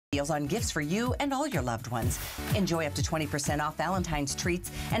Deals on gifts for you and all your loved ones. Enjoy up to 20% off Valentine's treats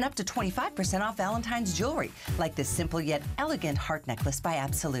and up to 25% off Valentine's jewelry, like this simple yet elegant heart necklace by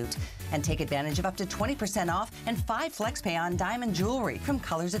Absolute. And take advantage of up to 20% off and 5 flex pay on diamond jewelry from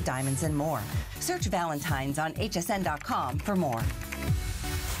Colors of Diamonds and more. Search Valentine's on hsn.com for more.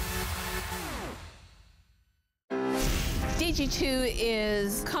 DG2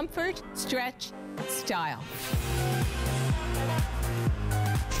 is comfort, stretch, style.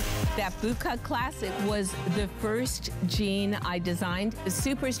 That bootcut classic was the first jean I designed. The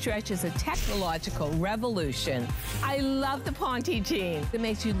Super Stretch is a technological revolution. I love the Ponte jean. It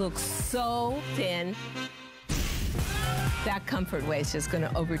makes you look so thin. That comfort waist is going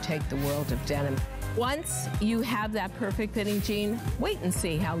to overtake the world of denim. Once you have that perfect fitting jean, wait and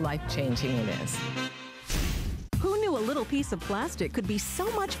see how life-changing it is. Who knew a little piece of plastic could be so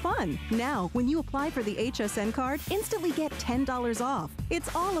much fun? Now, when you apply for the HSN card, instantly get $10 off.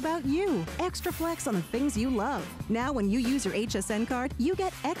 It's all about you. Extra flex on the things you love. Now, when you use your HSN card, you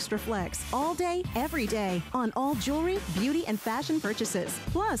get extra flex all day, every day on all jewelry, beauty, and fashion purchases.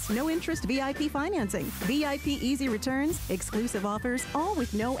 Plus, no interest VIP financing, VIP easy returns, exclusive offers, all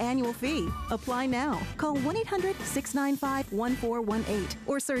with no annual fee. Apply now. Call 1-800-695-1418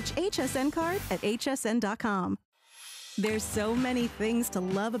 or search HSN card at hsn.com. There's so many things to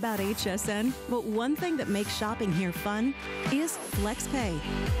love about HSN, but one thing that makes shopping here fun is FlexPay.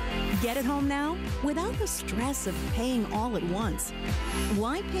 Get it home now without the stress of paying all at once.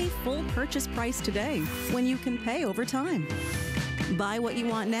 Why pay full purchase price today when you can pay over time? Buy what you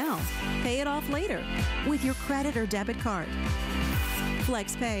want now, pay it off later with your credit or debit card.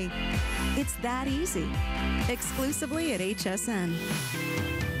 FlexPay. It's that easy. Exclusively at HSN.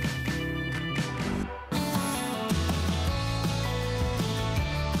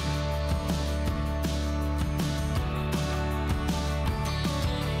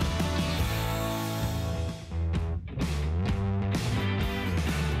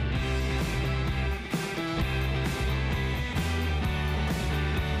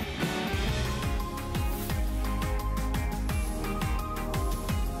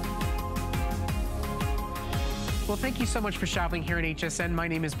 Well, thank you so much for shopping here at HSN. My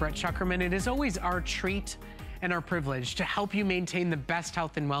name is Brett Schuckerman. It is always our treat and our privilege to help you maintain the best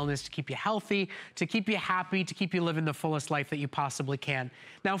health and wellness, to keep you healthy, to keep you happy, to keep you living the fullest life that you possibly can.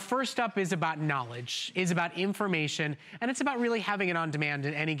 Now, first up is about knowledge, is about information, and it's about really having it on demand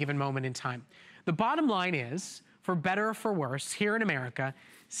at any given moment in time. The bottom line is, for better or for worse, here in America,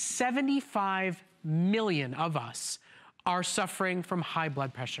 75 million of us are suffering from high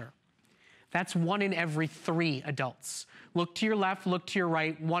blood pressure. That's 1 in every 3 adults. Look to your left, look to your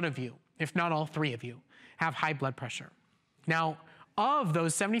right, one of you, if not all 3 of you, have high blood pressure. Now, of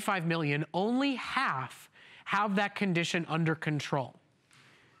those 75 million, only half have that condition under control.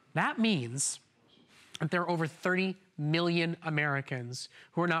 That means that there are over 30 million Americans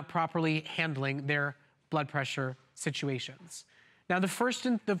who are not properly handling their blood pressure situations. Now, the first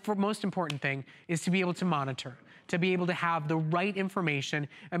and the most important thing is to be able to monitor, to be able to have the right information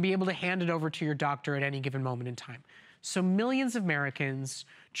and be able to hand it over to your doctor at any given moment in time. So millions of Americans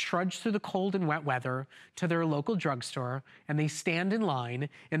trudge through the cold and wet weather to their local drugstore, and they stand in line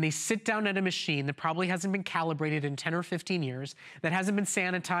and they sit down at a machine that probably hasn't been calibrated in 10 or 15 years, that hasn't been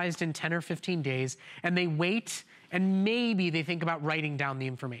sanitized in 10 or 15 days, and they wait, and maybe they think about writing down the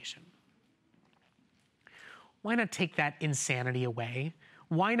information. Why not take that insanity away?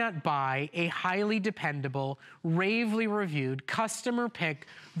 Why not buy a highly dependable, ravely reviewed, customer-picked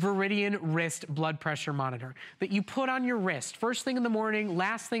Veridian wrist blood pressure monitor that you put on your wrist first thing in the morning,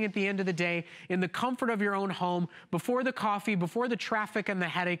 last thing at the end of the day, in the comfort of your own home, before the coffee, before the traffic and the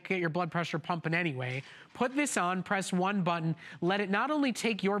headache get your blood pressure pumping anyway. Put this on, press one button, let it not only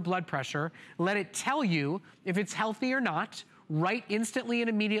take your blood pressure, let it tell you if it's healthy or not, right instantly and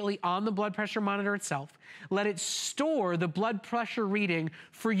immediately on the blood pressure monitor itself. Let it store the blood pressure reading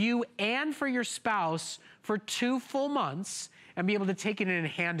for you and for your spouse for 2 full months and be able to take it in and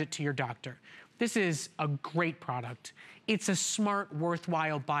hand it to your doctor. This is a great product. It's a smart,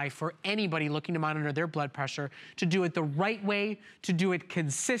 worthwhile buy for anybody looking to monitor their blood pressure, to do it the right way, to do it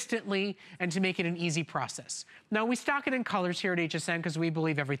consistently, and to make it an easy process. Now, we stock it in colors here at HSN because we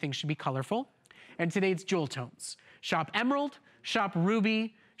believe everything should be colorful. And today it's jewel tones. Shop emerald, shop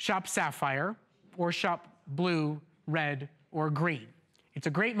ruby, shop sapphire, or shop blue, red, or green. It's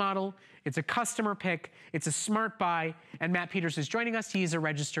a great model. It's a customer pick. It's a smart buy. And Matt Peters is joining us. He's a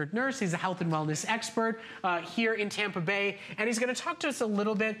registered nurse. He's a health and wellness expert here in Tampa Bay. And he's going to talk to us a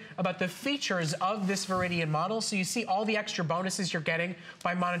little bit about the features of this Viridian model. So you see all the extra bonuses you're getting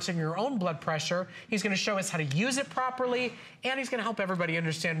by monitoring your own blood pressure. He's going to show us how to use it properly. And he's going to help everybody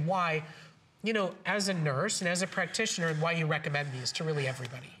understand why, you know, as a nurse and as a practitioner, and why you recommend these to really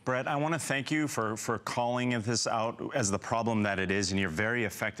everybody. Brett, I want to thank you for calling this out as the problem that it is, and you're very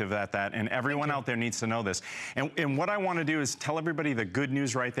effective at that, and everyone out there needs to know this. And what I want to do is tell everybody the good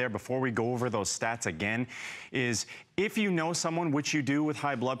news right there before we go over those stats again, is if you know someone, which you do with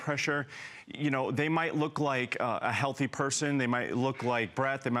high blood pressure, you know, they might look like a healthy person, they might look like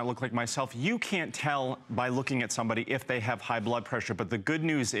Brett, they might look like myself. You can't tell by looking at somebody if they have high blood pressure, but the good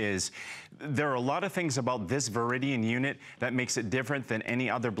news is there are a lot of things about this Viridian unit that makes it different than any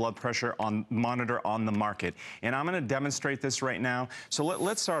other blood pressure monitor on the market. And I'm going to demonstrate this right now. So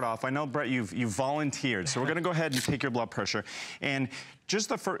let's start off. I know, Brett, you've volunteered, so we're going to go ahead and take your blood pressure. And just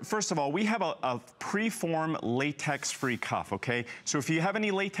first of all, we have a pre-form latex-free cuff, okay? So if you have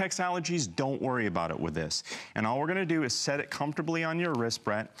any latex allergies, don't worry about it with this. And all we're gonna do is set it comfortably on your wrist,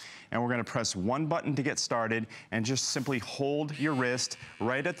 Brett, and we're gonna press one button to get started and just simply hold your wrist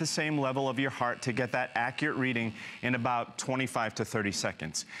right at the same level of your heart to get that accurate reading in about 25 to 30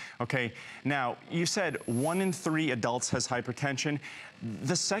 seconds. Okay, now you said 1 in 3 adults has hypertension.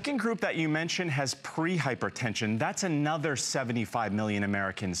 The second group that you mentioned has pre-hypertension. That's another 75 million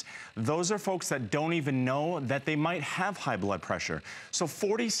Americans. Those are folks that don't even know that they might have high blood pressure. So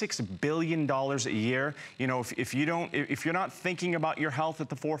 $46 billion a year. You know, if you're not thinking about your health at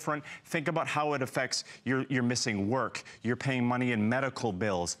the forefront, think about how it affects your missing work. You're paying money in medical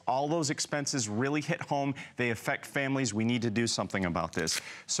bills. All those expenses really hit home. They affect families. We need to do something about this.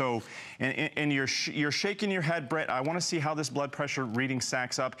 So, and you're shaking your head, Brett. I want to see how this blood pressure reading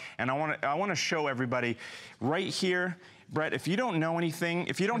stacks up, and I want to show everybody right here. Brett, if you don't know anything,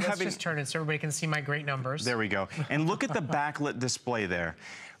 if you don't have any... Let's just turn it so everybody can see my great numbers. There we go. And look at the backlit display there.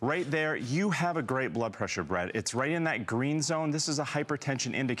 Right there, you have a great blood pressure, Brett. It's right in that green zone. This is a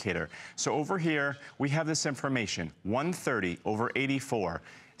hypertension indicator. So over here, we have this information, 130 over 84.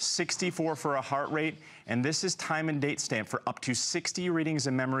 64 for a heart rate, and this is time and date stamp for up to 60 readings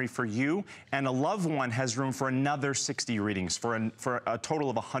in memory for you, and a loved one has room for another 60 readings for a total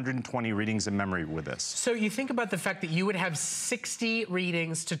of 120 readings in memory with this. So you think about the fact that you would have 60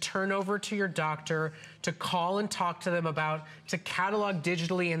 readings to turn over to your doctor, to call and talk to them about, to catalog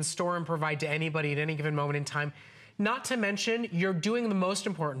digitally and store and provide to anybody at any given moment in time. Not to mention, you're doing the most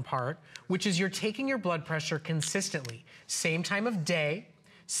important part, which is you're taking your blood pressure consistently. Same time of day,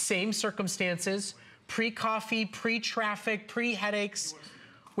 same circumstances, pre-coffee, pre-traffic, pre-headaches,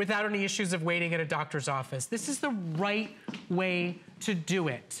 without any issues of waiting at a doctor's office. This is the right way to do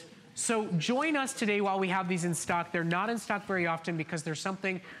it. So join us today while we have these in stock. They're not in stock very often because there's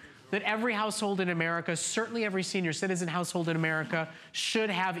something that every household in America, certainly every senior citizen household in America, should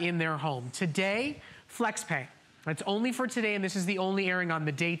have in their home. Today, FlexPay. It's only for today, and this is the only airing on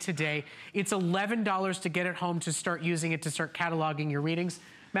the day today. It's $11 to get it home to start using it, to start cataloging your readings.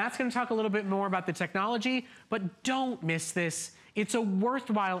 Matt's going to talk a little bit more about the technology, but don't miss this. It's a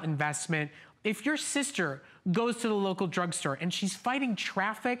worthwhile investment. If your sister goes to the local drugstore and she's fighting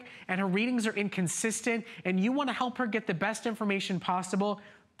traffic and her readings are inconsistent and you want to help her get the best information possible,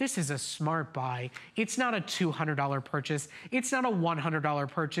 this is a smart buy. It's not a $200 purchase. It's not a $100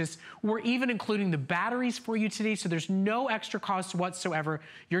 purchase. We're even including the batteries for you today, so there's no extra cost whatsoever.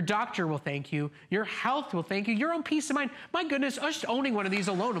 Your doctor will thank you. Your health will thank you. Your own peace of mind. My goodness, just owning one of these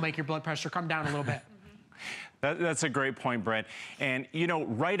alone will make your blood pressure come down a little bit. That's a great point, Brett. And, you know,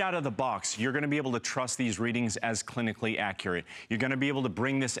 right out of the box, you're going to be able to trust these readings as clinically accurate. You're going to be able to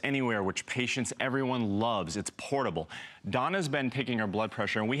bring this anywhere, which patients, everyone loves. It's portable. Donna's been taking her blood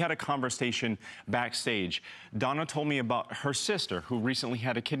pressure, and we had a conversation backstage. Donna told me about her sister, who recently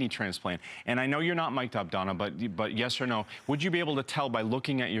had a kidney transplant. And I know you're not mic'd up, Donna, but yes or no, would you be able to tell by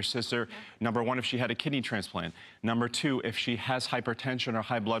looking at your sister, number one, if she had a kidney transplant, number two, if she has hypertension or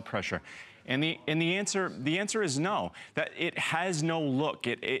high blood pressure? And the answer is no. That it has no look.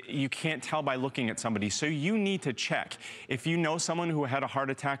 You can't tell by looking at somebody. So you need to check. If you know someone who had a heart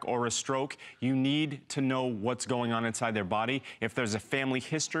attack or a stroke, you need to know what's going on inside their body. If there's a family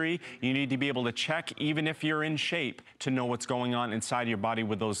history, you need to be able to check, even if you're in shape, to know what's going on inside your body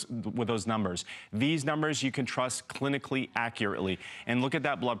with those numbers. These numbers you can trust clinically accurately. And look at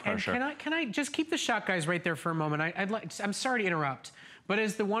that blood pressure. And can I just keep the shot, guys, right there for a moment? I'm sorry to interrupt. But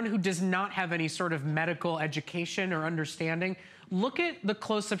as the one who does not have any sort of medical education or understanding, look at the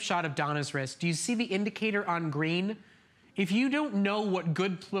close-up shot of Donna's wrist. Do you see the indicator on green? If you don't know what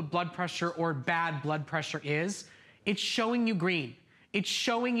good blood pressure or bad blood pressure is, it's showing you green. It's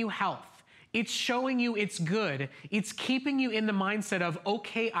showing you health. It's showing you it's good. It's keeping you in the mindset of,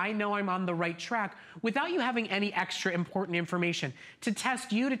 okay, I know I'm on the right track, without you having any extra important information. To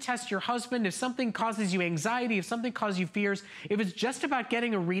test you, to test your husband, if something causes you anxiety, if something causes you fears, if it's just about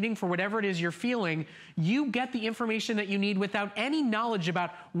getting a reading for whatever it is you're feeling, you get the information that you need without any knowledge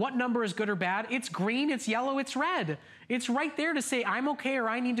about what number is good or bad. It's green, it's yellow, it's red. It's right there to say, I'm okay, or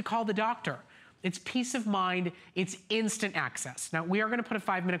I need to call the doctor. It's peace of mind. It's instant access. Now, we are going to put a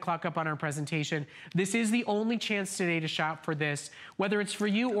 5-minute clock up on our presentation. This is the only chance today to shop for this. Whether it's for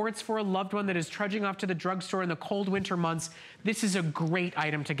you or it's for a loved one that is trudging off to the drugstore in the cold winter months, this is a great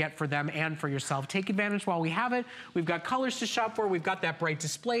item to get for them and for yourself. Take advantage while we have it. We've got colors to shop for. We've got that bright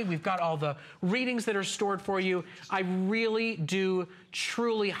display. We've got all the readings that are stored for you. I really do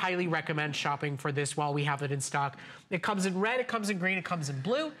truly highly recommend shopping for this while we have it in stock. It comes in red, it comes in green, it comes in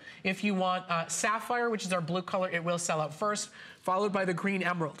blue. If you want sapphire, which is our blue color, it will sell out first, followed by the green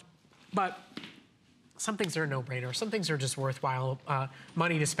emerald. But some things are a no-brainer. Some things are just worthwhile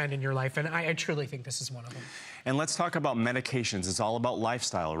money to spend in your life, and I truly think this is one of them. And let's talk about medications. It's all about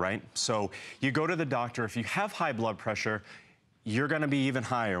lifestyle, right? So you go to the doctor. If you have high blood pressure, you're going to be even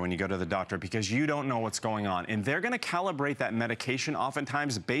higher when you go to the doctor because you don't know what's going on. And they're going to calibrate that medication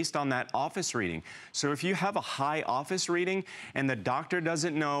oftentimes based on that office reading. So if you have a high office reading and the doctor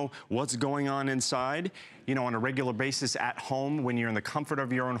doesn't know what's going on inside, you know, on a regular basis at home, when you're in the comfort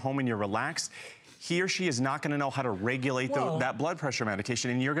of your own home and you're relaxed, he or she is not going to know how to regulate that blood pressure medication,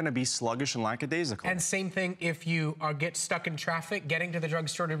 and you're going to be sluggish and lackadaisical. And same thing if you get stuck in traffic, getting to the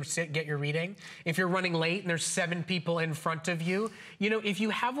drugstore to get your reading. If you're running late and there's 7 people in front of you, you know, if you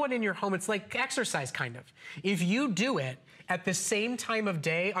have one in your home, it's like exercise kind of. If you do it at the same time of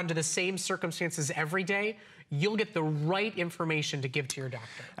day, under the same circumstances every day, you'll get the right information to give to your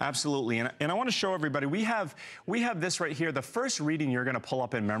doctor. Absolutely, and I want to show everybody, we have this right here. The first reading you're going to pull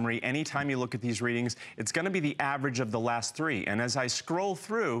up in memory, anytime you look at these readings, it's going to be the average of the last 3. And as I scroll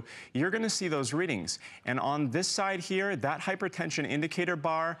through, you're going to see those readings. And on this side here, that hypertension indicator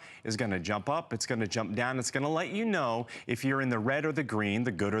bar is going to jump up, it's going to jump down, it's going to let you know if you're in the red or the green,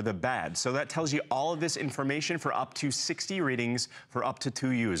 the good or the bad. So that tells you all of this information for up to 60 readings for up to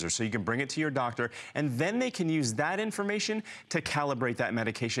 2 users. So you can bring it to your doctor, and then they can use that information to calibrate that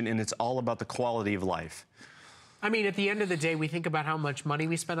medication, and it's all about the quality of life. I mean, at the end of the day, we think about how much money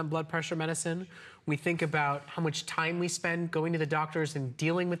we spend on blood pressure medicine. We think about how much time we spend going to the doctors and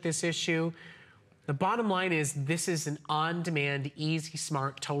dealing with this issue. The bottom line is this is an on-demand, easy,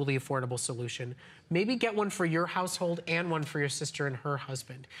 smart, totally affordable solution. Maybe get one for your household and one for your sister and her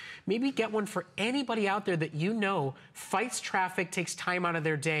husband. Maybe get one for anybody out there that you know fights traffic, takes time out of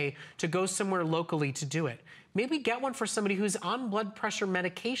their day to go somewhere locally to do it. Maybe get one for somebody who's on blood pressure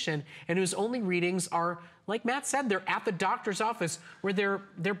medication and whose only readings are, like Matt said, they're at the doctor's office where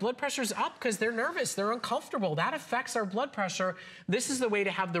their blood pressure's up because they're nervous, they're uncomfortable. That affects our blood pressure. This is the way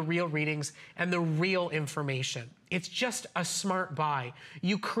to have the real readings and the real information. It's just a smart buy.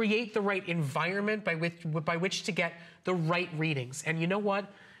 You create the right environment by which to get the right readings. And you know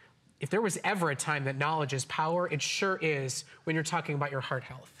what? If there was ever a time that knowledge is power, it sure is when you're talking about your heart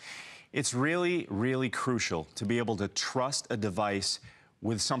health. It's really, really crucial to be able to trust a device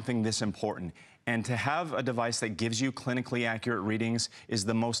with something this important. And to have a device that gives you clinically accurate readings is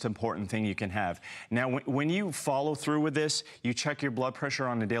the most important thing you can have. Now, when you follow through with this, you check your blood pressure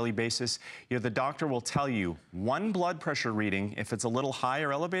on a daily basis, the doctor will tell you one blood pressure reading, if it's a little high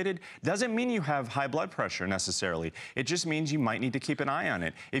or elevated, doesn't mean you have high blood pressure necessarily. It just means you might need to keep an eye on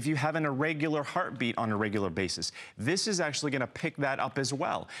it. If you have an irregular heartbeat on a regular basis, this is actually going to pick that up as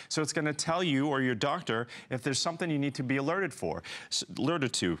well. So it's going to tell you or your doctor if there's something you need to be alerted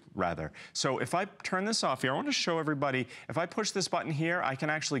to, rather. So if I turn this off here, I want to show everybody, if I push this button here, I can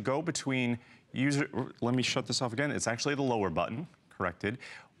actually go between user, let me shut this off again, it's actually the lower button, corrected,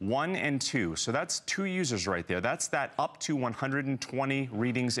 1 and 2. So that's 2 users right there. That's that up to 120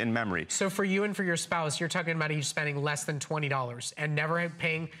 readings in memory. So for you and for your spouse, you're talking about you spending less than $20 and never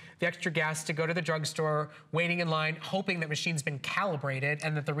paying the extra gas to go to the drugstore, waiting in line, hoping that machine's been calibrated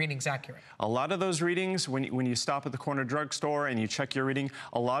and that the reading's accurate. A lot of those readings, when you stop at the corner drugstore and you check your reading,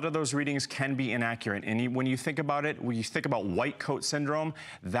 a lot of those readings can be inaccurate. And when you think about it, when you think about white coat syndrome,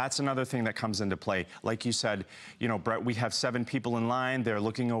 that's another thing that comes into play. Like you said, you know, Brett, we have 7 people in line, they're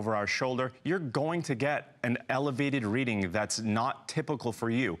looking looking over our shoulder, you're going to get an elevated reading that's not typical for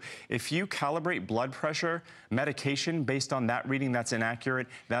you. If you calibrate blood pressure, medication based on that reading that's inaccurate,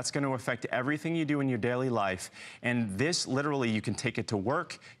 that's going to affect everything you do in your daily life. And this literally, you can take it to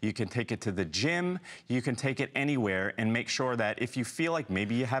work, you can take it to the gym, you can take it anywhere and make sure that if you feel like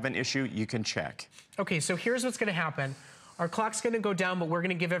maybe you have an issue, you can check. Okay, so here's what's going to happen. Our clock's going to go down, but we're going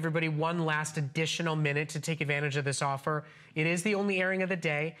to give everybody one last additional minute to take advantage of this offer. It is the only airing of the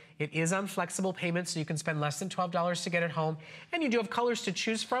day. It is on flexible payments, so you can spend less than $12 to get it home. And you do have colors to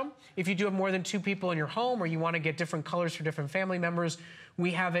choose from. If you do have more than 2 people in your home, or you want to get different colors for different family members,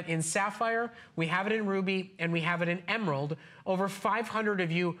 we have it in sapphire, we have it in ruby, and we have it in emerald. Over 500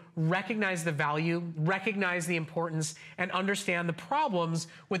 of you recognize the value, recognize the importance, and understand the problems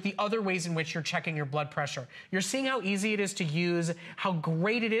with the other ways in which you're checking your blood pressure. You're seeing how easy it is to use, how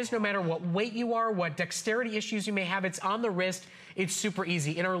great it is no matter what weight you are, what dexterity issues you may have. It's on the wrist. It's super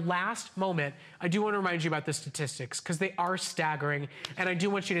easy. In our last moment, I do want to remind you about the statistics because they are staggering, and I do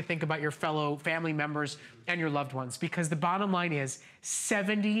want you to think about your fellow family members and your loved ones, because the bottom line is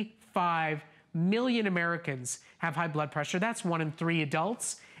 75 million Americans have high blood pressure. That's 1 in 3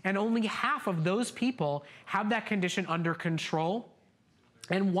 adults, and only half of those people have that condition under control,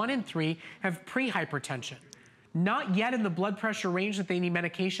 and 1 in 3 have pre-hypertension. Not yet in the blood pressure range that they need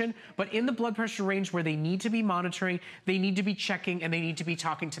medication, but in the blood pressure range where they need to be monitoring, they need to be checking, and they need to be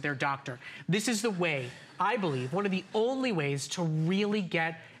talking to their doctor. This is the way, I believe, one of the only ways to really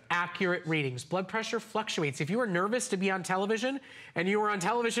get accurate readings. Blood pressure fluctuates. If you are nervous to be on television, and you were on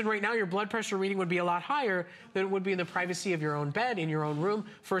television right now, your blood pressure reading would be a lot higher than it would be in the privacy of your own bed, in your own room,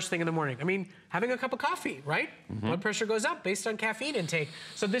 first thing in the morning. I mean, having a cup of coffee, right? Blood pressure goes up based on caffeine intake.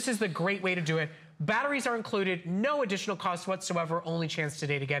 So this is the great way to do it. Batteries are included, no additional cost whatsoever, only chance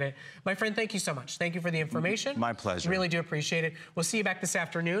today to get it. My friend, thank you so much. Thank you for the information. My pleasure. Really do appreciate it. We'll see you back this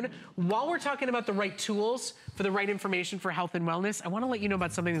afternoon. While we're talking about the right tools for the right information for health and wellness, I want to let you know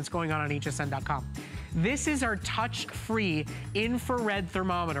about something that's going on HSN.com. This is our touch-free infrared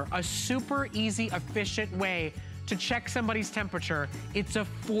thermometer, a super easy, efficient way to check somebody's temperature. It's a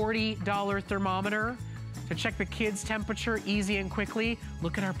 $40 thermometer to check the kids' temperature easy and quickly.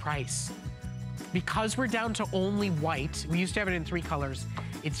 Look at our price. Because we're down to only white, we used to have it in 3 colors,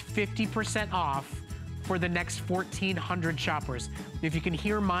 it's 50% off for the next 1,400 shoppers. If you can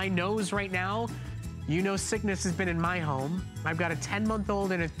hear my nose right now, you know sickness has been in my home. I've got a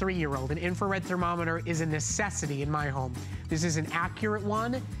 10-month-old and a 3-year-old. An infrared thermometer is a necessity in my home. This is an accurate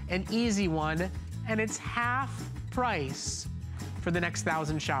one, an easy one, and it's half price for the next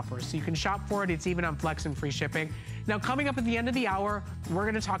 1,000 shoppers. So you can shop for it. It's even on Flex and free shipping. Now, coming up at the end of the hour, we're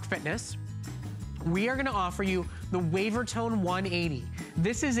gonna talk fitness. We are gonna offer you the Wavertone 180.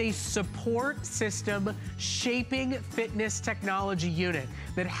 This is a support system shaping fitness technology unit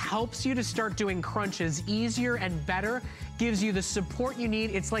that helps you to start doing crunches easier and better, gives you the support you need.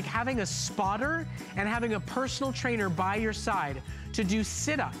 It's like having a spotter and having a personal trainer by your side to do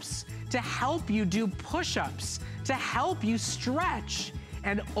sit-ups, to help you do push-ups, to help you stretch.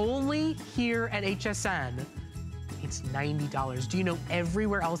 And only here at HSN, it's $90. Do you know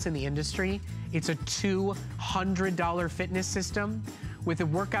everywhere else in the industry, it's a $200 fitness system with a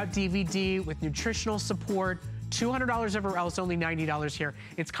workout DVD, with nutritional support, $200 everywhere else, only $90 here.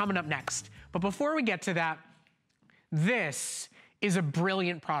 It's coming up next. But before we get to that, this is a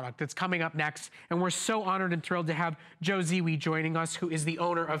brilliant product that's coming up next, and we're so honored and thrilled to have Joe Ziwi joining us, who is the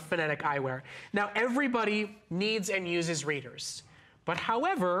owner of Phonetic Eyewear. Now, everybody needs and uses readers, but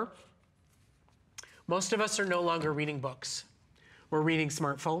however, most of us are no longer reading books. We're reading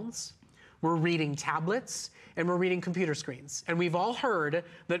smartphones, we're reading tablets, and we're reading computer screens. And we've all heard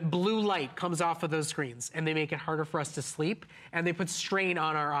that blue light comes off of those screens, and they make it harder for us to sleep, and they put strain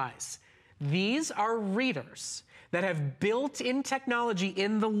on our eyes. These are readers that have built-in technology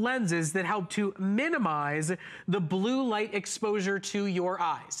in the lenses that help to minimize the blue light exposure to your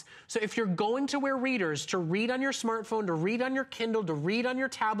eyes. So if you're going to wear readers to read on your smartphone, to read on your Kindle, to read on your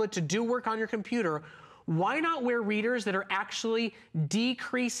tablet, to do work on your computer, why not wear readers that are actually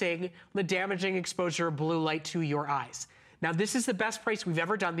decreasing the damaging exposure of blue light to your eyes? Now, this is the best price we've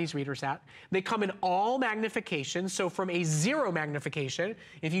ever done these readers at. They come in all magnifications, so from a 0 magnification,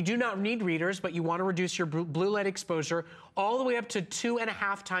 if you do not need readers, but you want to reduce your blue light exposure, all the way up to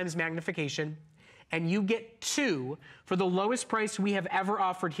 2.5 times magnification, and you get 2 for the lowest price we have ever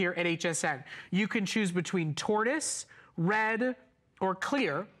offered here at HSN. You can choose between tortoise, red, or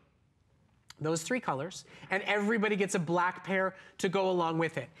clear, those 3 colors, and everybody gets a black pair to go along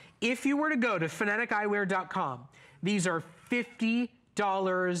with it. If you were to go to phoneticeyewear.com, these are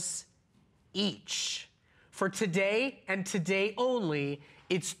 $50 each. For today and today only,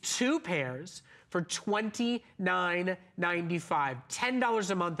 It's 2 pairs for $29.95. $10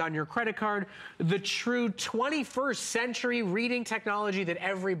 a month on your credit card. The true 21st century reading technology that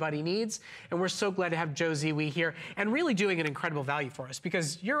everybody needs. And we're so glad to have Joe Ziwi here and really doing an incredible value for us,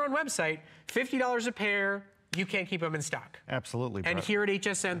 because your own website, $50 a pair, you can't keep them in stock. Absolutely, Brett. And here at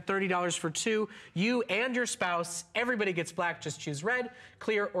HSN, $30 for 2. You and your spouse, everybody gets black. Just choose red,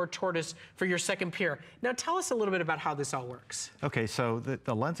 clear, or tortoise for your second pair. Now, tell us a little bit about how this all works. Okay, so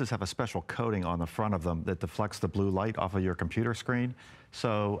the lenses have a special coating on the front of them that deflects the blue light off of your computer screen.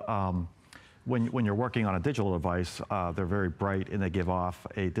 So when you're working on a digital device, they're very bright and they give off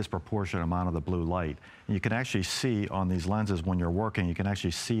a disproportionate amount of the blue light. And you can actually see on these lenses when you're working, you can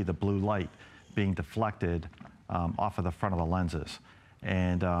actually see the blue light being deflected off of the front of the lenses.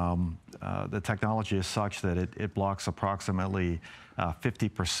 And the technology is such that it blocks approximately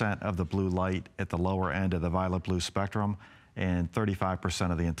 50% of the blue light at the lower end of the violet blue spectrum and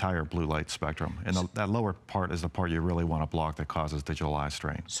 35% of the entire blue light spectrum. And that lower part is the part you really want to block that causes digital eye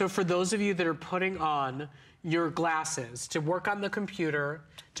strain. So for those of you that are putting on your glasses to work on the computer,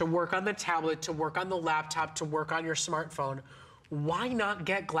 to work on the tablet, to work on the laptop, to work on your smartphone, why not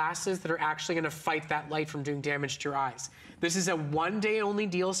get glasses that are actually going to fight that light from doing damage to your eyes? This is a one-day only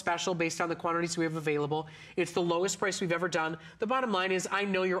deal special based on the quantities we have available. It's the lowest price we've ever done. The bottom line is, I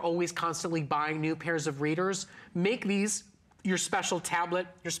know you're always constantly buying new pairs of readers. Make these your special tablet,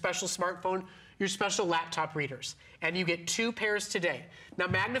 your special smartphone, your special laptop readers. And you get 2 pairs today. Now,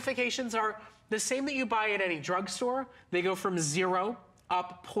 magnifications are the same that you buy at any drugstore. They go from 0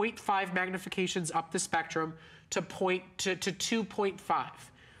 up 0.5 magnifications up the spectrum to 2.5.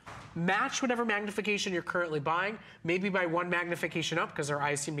 Match whatever magnification you're currently buying, maybe by 1 magnification up, because our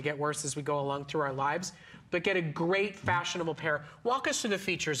eyes seem to get worse as we go along through our lives, but get a great fashionable pair. Walk us through the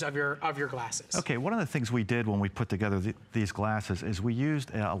features of your glasses. Okay, one of the things we did when we put together these glasses is we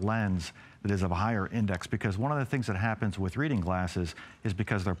used a lens that is of a higher index, because one of the things that happens with reading glasses is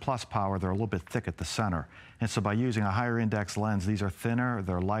because they're plus power, they're a little bit thick at the center. And so by using a higher index lens, these are thinner,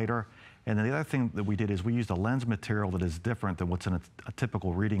 they're lighter. And then the other thing that we did is we used a lens material that is different than what's in a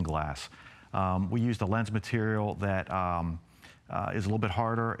typical reading glass. We used a lens material that is a little bit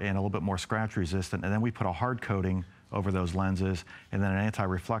harder and a little bit more scratch resistant, and then we put a hard coating over those lenses and then an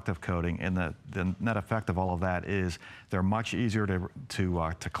anti-reflective coating, and the net effect of all of that is they're much easier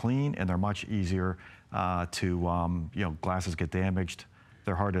to clean, and they're much easier glasses get damaged.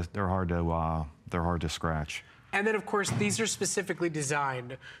 They're hard to scratch. And then, of course, these are specifically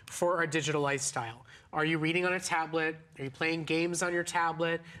designed for our digital lifestyle. Are you reading on a tablet? Are you playing games on your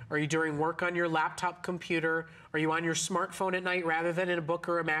tablet? Are you doing work on your laptop computer? Are you on your smartphone at night rather than in a book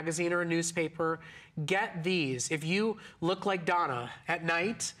or a magazine or a newspaper? Get these. If you look like Donna at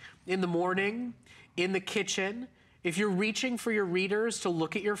night, in the morning, in the kitchen, if you're reaching for your readers to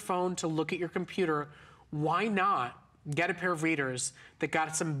look at your phone, to look at your computer, why not get a pair of readers that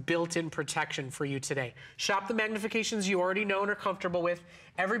got some built-in protection for you today? Shop the magnifications you already know and are comfortable with.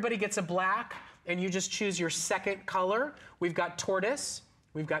 Everybody gets a black, and you just choose your second color. We've got tortoise,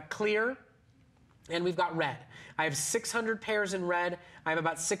 we've got clear, and we've got red. I have 600 pairs in red, I have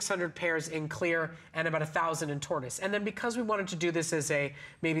about 600 pairs in clear, and about 1,000 in tortoise. And then because we wanted to do this as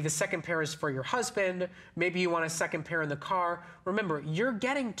maybe the second pair is for your husband, maybe you want a second pair in the car, remember, you're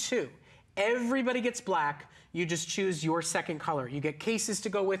getting 2. Everybody gets black. You just choose your second color. You get cases to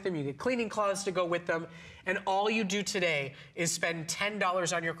go with them, you get cleaning cloths to go with them, and all you do today is spend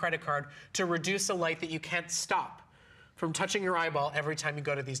 $10 on your credit card to reduce a light that you can't stop from touching your eyeball every time you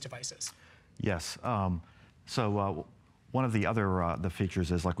go to these devices. Yes. So one of the other the features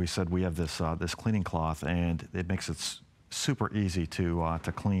is, like we said, we have this cleaning cloth, and it makes it super easy to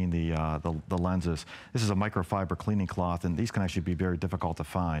clean the lenses. This is a microfiber cleaning cloth, and these can actually be very difficult to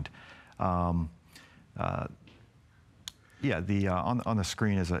find. On the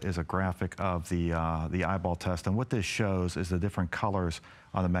screen is a graphic of the eyeball test, and what this shows is the different colors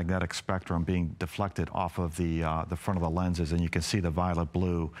on the magnetic spectrum being deflected off of the front of the lenses, and you can see the violet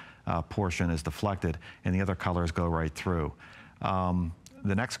blue portion is deflected, and the other colors go right through. The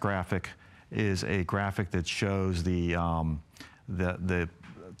next graphic is a graphic that shows the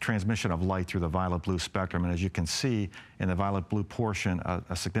transmission of light through the violet blue spectrum, and as you can see in the violet blue portion,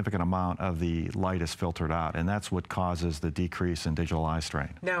 a significant amount of the light is filtered out, and that's what causes the decrease in digital eye strain.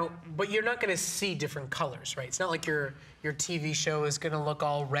 Now, but you're not going to see different colors, right? It's not like your TV show is going to look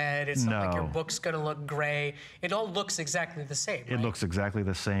all red. It's not like your book's going to look gray. It all looks exactly the same, right? It looks exactly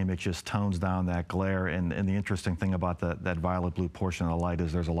the same. It just tones down that glare, and the interesting thing about that violet blue portion of the light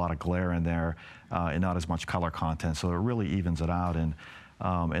is there's a lot of glare in there and not as much color content, so it really evens it out. And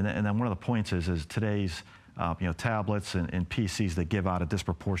then one of the points is today's tablets and PCs that give out a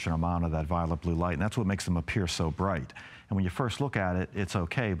disproportionate amount of that violet blue light, and that's what makes them appear so bright. And when you first look at it, it's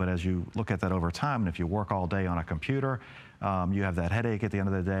okay, but as you look at that over time, and if you work all day on a computer, you have that headache at the end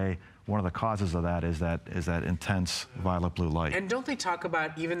of the day. One of the causes of that is that intense violet blue light. And don't they talk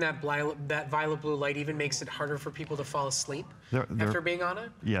about even that violet blue light even makes it harder for people to fall asleep after being on it?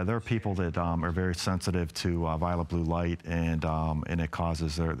 Yeah, there are people that are very sensitive to violet blue light, and it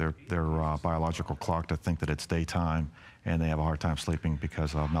causes their biological clock to think that it's daytime, and they have a hard time sleeping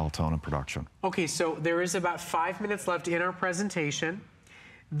because of melatonin production. Okay, so there is about 5 minutes left in our presentation.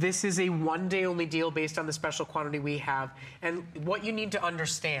 This is a one-day only deal based on the special quantity we have. And what you need to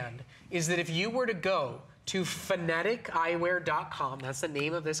understand is that if you were to go to phonetic-eyewear.com, that's the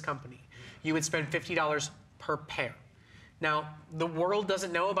name of this company, you would spend $50 per pair. Now, the world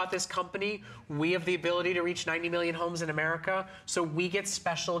doesn't know about this company. We have the ability to reach 90 million homes in America, so we get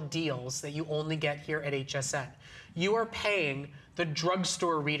special deals that you only get here at HSN. You are paying the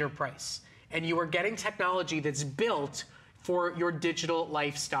drugstore reader price, and you are getting technology that's built for your digital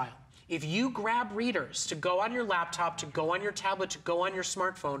lifestyle. If you grab readers to go on your laptop, to go on your tablet, to go on your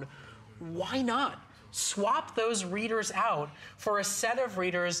smartphone, why not swap those readers out for a set of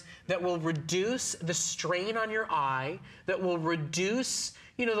readers that will reduce the strain on your eye, that will reduce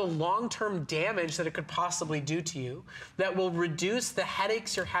the long-term damage that it could possibly do to you, that will reduce the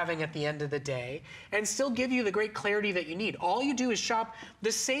headaches you're having at the end of the day, and still give you the great clarity that you need. All you do is shop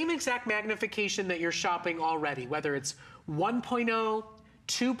the same exact magnification that you're shopping already, whether it's 1.0,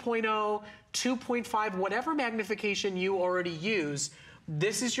 2.0, 2.5, whatever magnification you already use.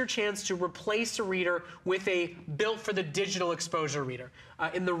 This is your chance to replace a reader with a built for the digital exposure reader.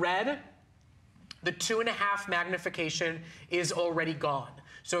 In the red, the 2.5 magnification is already gone.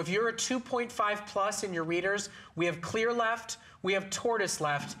 So if you're a 2.5 plus in your readers, we have clear left, we have tortoise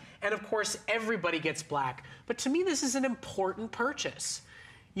left, and of course everybody gets black. But to me, this is an important purchase.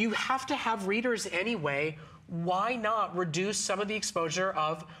 You have to have readers anyway. Why not reduce some of the exposure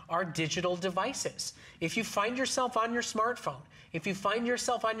of our digital devices? If you find yourself on your smartphone, if you find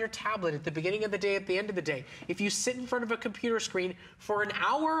yourself on your tablet at the beginning of the day, at the end of the day, if you sit in front of a computer screen for an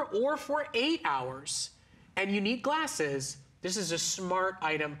hour or for 8 hours and you need glasses, this is a smart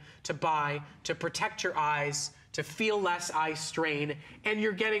item to buy to protect your eyes, to feel less eye strain, and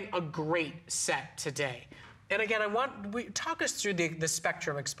you're getting a great set today. And again, talk us through the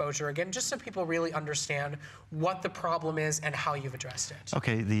spectrum exposure again, just so people really understand what the problem is and how you've addressed it.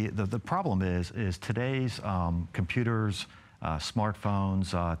 Okay, the problem is today's computers,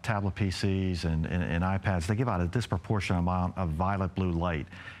 smartphones, tablet PCs, and iPads, they give out a disproportionate amount of violet blue light.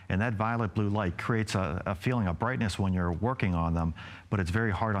 And that violet blue light creates a feeling of brightness when you're working on them, but it's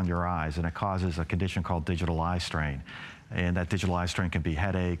very hard on your eyes, and it causes a condition called digital eye strain. And that digital eye strain can be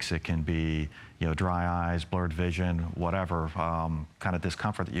headaches, it can be dry eyes, blurred vision, whatever kind of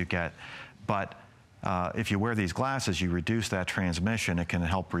discomfort that you get. But if you wear these glasses, you reduce that transmission. It can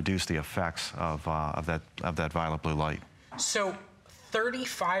help reduce the effects of that violet blue light. So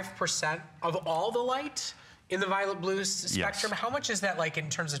 35% of all the light in the violet blue spectrum, yes. How much is that like in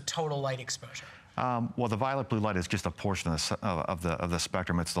terms of total light exposure? Well, the violet blue light is just a portion of the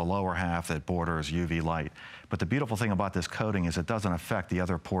spectrum. It's the lower half that borders UV light. But the beautiful thing about this coating is it doesn't affect the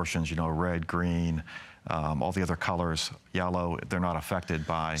other portions, red, green, all the other colors, yellow. They're not affected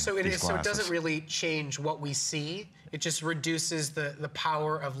by these glasses. So it doesn't really change what we see. It just reduces the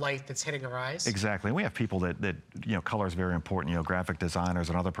power of light that's hitting our eyes. Exactly. And we have people that color is very important. Graphic designers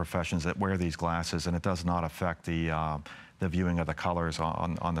and other professions that wear these glasses, and it does not affect the viewing of the colors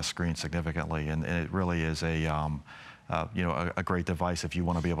on the screen significantly, and it really is a great device if you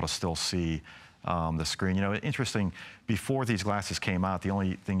want to be able to still see the screen. Interesting, before these glasses came out, the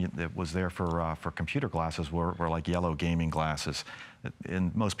only thing that was there for computer glasses were like yellow gaming glasses.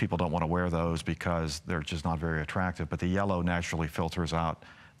 And most people don't want to wear those because they're just not very attractive, but the yellow naturally filters out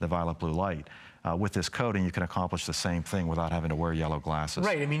the violet blue light. With this coating, you can accomplish the same thing without having to wear yellow glasses.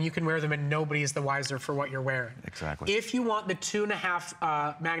 Right, I mean, you can wear them and nobody's the wiser for what you're wearing. Exactly. If you want the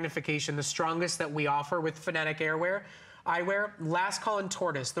 2.5 magnification, the strongest that we offer with Phonetic Eyewear, last call in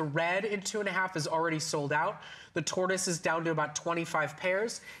tortoise. The red in 2.5 is already sold out. The tortoise is down to about 25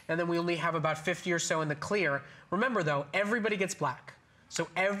 pairs, and then we only have about 50 or so in the clear. Remember though, everybody gets black. So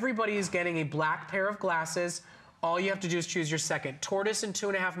everybody is getting a black pair of glasses. All you have to do is choose your second. Tortoise and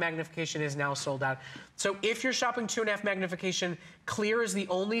 2.5 magnification is now sold out. So if you're shopping 2.5 magnification, clear is the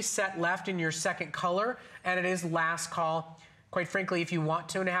only set left in your second color, and it is last call. Quite frankly, if you want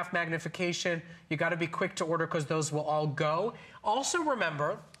 2.5 magnification, you got to be quick to order because those will all go. Also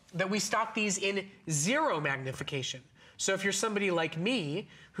remember that we stock these in 0 magnification. So if you're somebody like me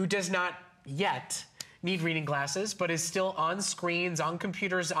who does not yet need reading glasses, but is still on screens, on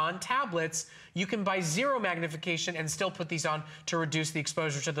computers, on tablets, you can buy zero magnification and still put these on to reduce the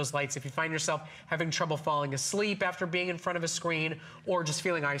exposure to those lights if you find yourself having trouble falling asleep after being in front of a screen or just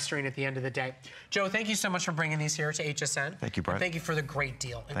feeling eye strain at the end of the day. Joe, thank you so much for bringing these here to HSN. Thank you, Brett. And thank you for the great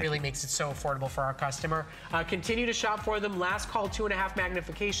deal. It really makes it so affordable for our customer. Continue to shop for them. Last call, 2.5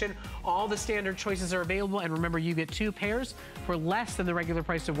 magnification. All the standard choices are available. And remember, you get 2 pairs for less than the regular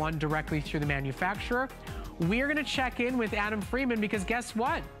price of 1 directly through the manufacturer. We're going to check in with Adam Freeman because guess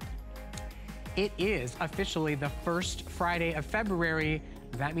what? It is officially the first Friday of February.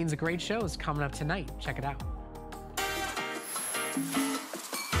 That means a great show is coming up tonight. Check it out.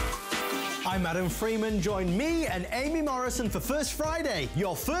 I'm Adam Freeman. Join me and Amy Morrison for First Friday,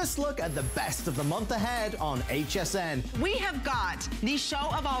 your first look at the best of the month ahead on HSN. We have got the show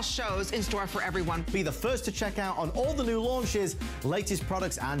of all shows in store for everyone. Be the first to check out on all the new launches, latest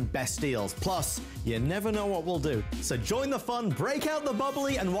products, and best deals. Plus, you never know what we'll do. So join the fun, break out the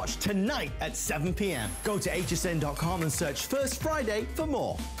bubbly, and watch tonight at 7 p.m. Go to hsn.com and search First Friday for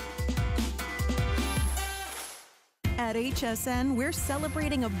more. At HSN, we're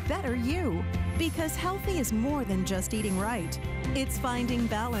celebrating a better you. Because healthy is more than just eating right. It's finding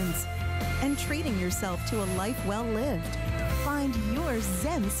balance and treating yourself to a life well lived. Find your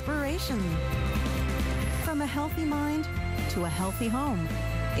Zen-spiration. From a healthy mind to a healthy home,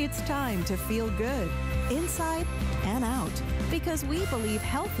 it's time to feel good, inside and out. Because we believe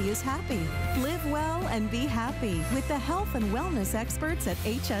healthy is happy. Live well and be happy with the health and wellness experts at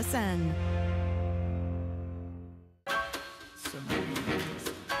HSN.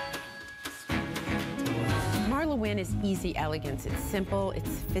 Marla Wynn is easy elegance. It's simple, it's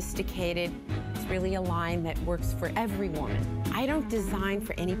sophisticated, it's really a line that works for every woman. I don't design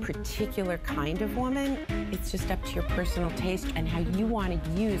for any particular kind of woman. It's just up to your personal taste and how you want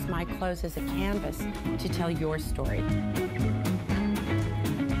to use my clothes as a canvas to tell your story.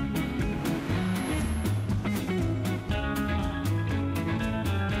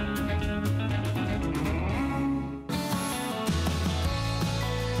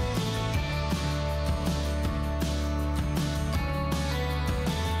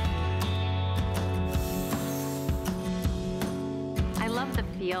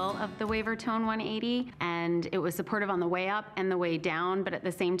 Of the Wavertone 180, and it was supportive on the way up and the way down, but at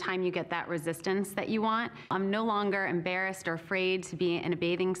the same time you get that resistance that you want. I'm no longer embarrassed or afraid to be in a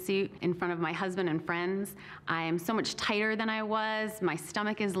bathing suit in front of my husband and friends. I am so much tighter than I was. My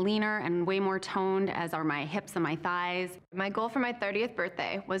stomach is leaner and way more toned, as are my hips and my thighs. My goal for my 30th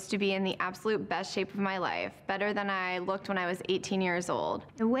birthday was to be in the absolute best shape of my life, better than I looked when I was 18 years old.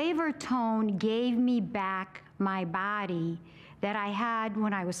 The Wavertone gave me back my body that I had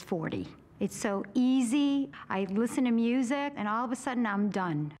when I was 40. It's so easy. I listen to music and all of a sudden I'm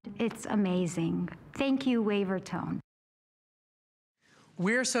done. It's amazing. Thank you, Wavertone.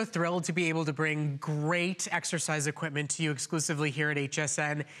 We're so thrilled to be able to bring great exercise equipment to you exclusively here at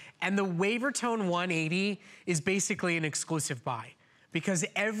HSN. And the Wavertone 180 is basically an exclusive buy. Because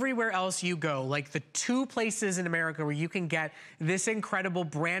everywhere else you go, like the 2 places in America where you can get this incredible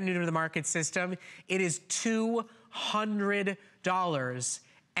brand new to the market system, it is $200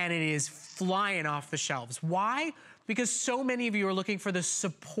 and it is flying off the shelves. Why? Because so many of you are looking for the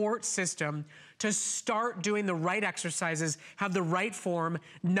support system to start doing the right exercises, have the right form,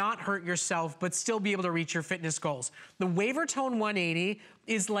 not hurt yourself, but still be able to reach your fitness goals. The Wavertone 180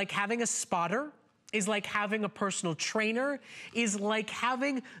 is like having a spotter, is like having a personal trainer, is like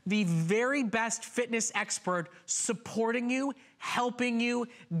having the very best fitness expert supporting you, helping you,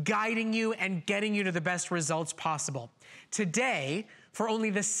 guiding you, and getting you to the best results possible. Today, for only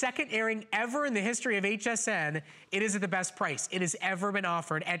the second airing ever in the history of HSN, it is at the best price it has ever been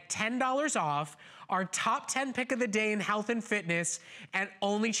offered at $10 off, our top 10 pick of the day in health and fitness, and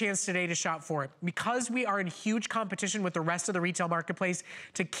only chance today to shop for it. Because we are in huge competition with the rest of the retail marketplace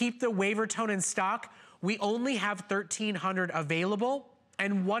to keep the Wavertone in stock, we only have 1,300 available.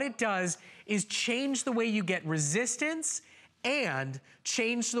 And what it does is change the way you get resistance and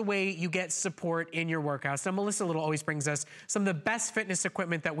change the way you get support in your workouts. Now, Melissa Little always brings us some of the best fitness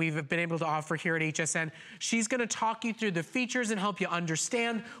equipment that we've been able to offer here at HSN. She's gonna talk you through the features and help you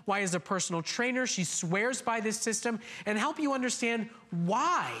understand why, as a personal trainer, she swears by this system, and help you understand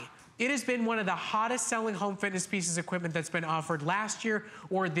why it has been one of the hottest selling home fitness pieces of equipment that's been offered last year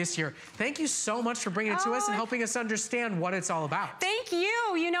or this year. Thank you so much for bringing it to us and helping us understand what it's all about. Thank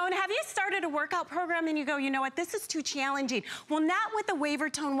you. You know, and have you started started a workout program and you go, you know what, this is too challenging. Well, not with the Waver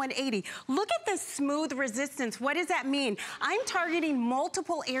Tone 180. Look at this smooth resistance. What does that mean? I'm targeting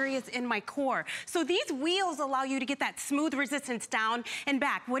multiple areas in my core. So these wheels allow you to get that smooth resistance down and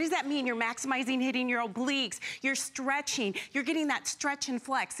back. What does that mean? You're maximizing hitting your obliques, you're stretching, you're getting that stretch and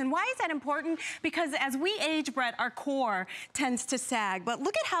flex. And why is that important? Because as we age, Brett, our core tends to sag. But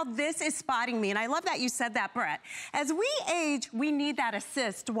look at how this is spotting me. And I love that you said that, Brett. As we age, we need that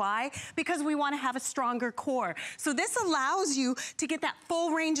assist. Why? Because we want to have a stronger core. So this allows you to get that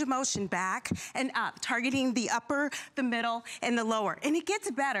full range of motion back and up, targeting the upper, the middle, and the lower. And it gets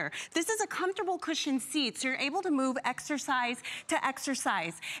better. This is a comfortable cushioned seat, so you're able to move exercise to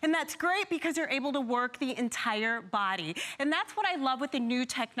exercise. And that's great because you're able to work the entire body. And that's what I love with the new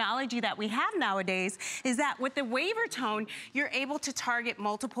technology that we have nowadays, is that with the Waver Tone, you're able to target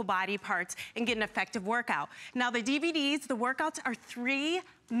multiple body parts and get an effective workout. Now the DVDs, the workouts are 3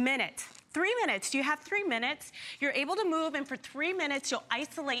 minutes. 3 minutes. You have 3 minutes. You're able to move, and for 3 minutes, you'll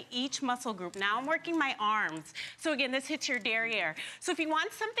isolate each muscle group. Now I'm working my arms. So again, this hits your derriere. So if you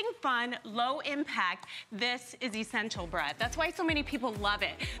want something fun, low impact, this is essential, Brett. That's why so many people love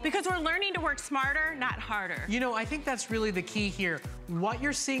it, because we're learning to work smarter, not harder. You know, I think that's really the key here. What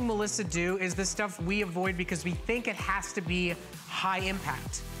you're seeing Melissa do is the stuff we avoid because we think it has to be high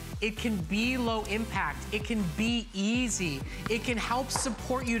impact. It can be low impact. It can be easy. It can help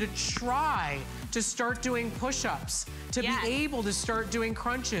support you to try to start doing push-ups, to be able to start doing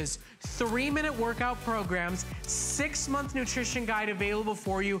crunches. 3-minute workout programs, 6-month nutrition guide available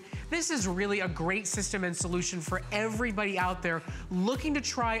for you. This is really a great system and solution for everybody out there looking to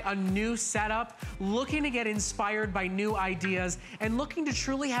try a new setup, looking to get inspired by new ideas, and looking to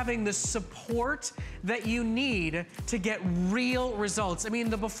truly having the support that you need to get real results. I mean,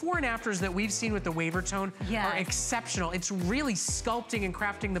 the before and afters that we've seen with the Waver Tone are exceptional. It's really sculpting and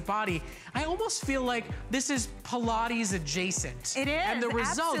crafting the body. I almost feel like this is Pilates adjacent. It is, and the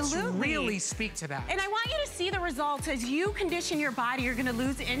results really speak to that. And I want you to see the results. As you condition your body, you're gonna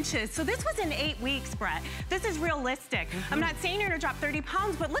lose inches. So this was in 8 weeks, Brett. This is realistic. I'm not saying you're gonna drop 30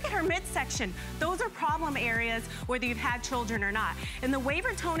 pounds, but look at her midsection. Those are problem areas, whether you've had children or not. And the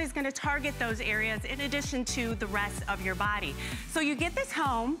Waver Tone is gonna target those areas in addition to the rest of your body. So you get this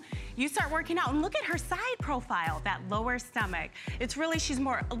home, you start working out, and look at her side profile, that lower stomach. It's really, she's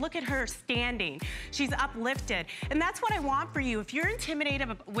more, look at her standing. She's uplifted. And that's what I want for you. If you're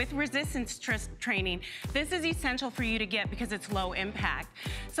intimidated with resistance training, this is essential for you to get because it's low impact.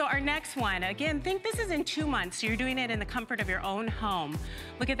 So our next one, again, think this is in 2 months. So you're doing it in the comfort of your own home.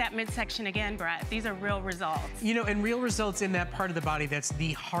 Look at that midsection again, Brett. These are real results. You know, and real results in that part of the body that's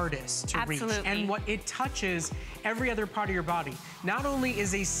the hardest to reach. And what it touches every other part of your body. Not only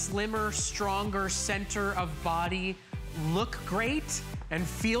is a slimmer, stronger center of body look great and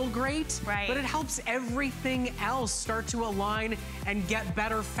feel great, but it helps everything else start to align and get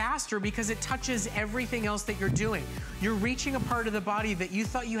better faster because it touches everything else that you're doing. You're reaching a part of the body that you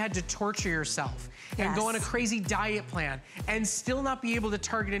thought you had to torture yourself and go on a crazy diet plan and still not be able to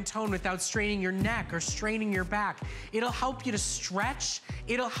target and tone without straining your neck or straining your back. It'll help you to stretch,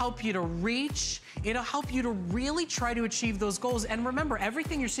 it'll help you to reach, it'll help you to really try to achieve those goals. And remember,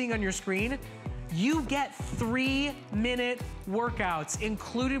 everything you're seeing on your screen, you get 3-minute workouts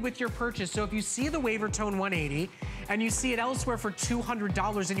included with your purchase. So if you see the Waver Tone 180 and you see it elsewhere for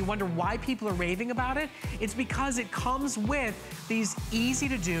 $200 and you wonder why people are raving about it, it's because it comes with these easy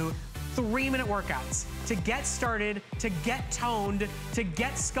to do 3-minute workouts to get started, to get toned, to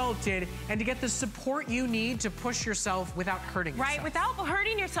get sculpted, and to get the support you need to push yourself without hurting yourself. Right, without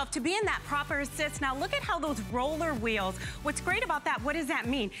hurting yourself, to be in that proper assist. Now look at how those roller wheels, what's great about that, what does that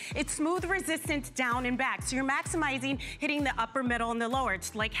mean? It's smooth resistance down and back. So you're maximizing hitting the upper, middle, and the lower.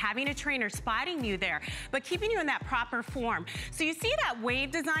 It's like having a trainer spotting you there, but keeping you in that proper form. So you see that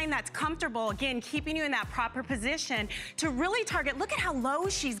wave design that's comfortable, again, keeping you in that proper position to really target. Look at how low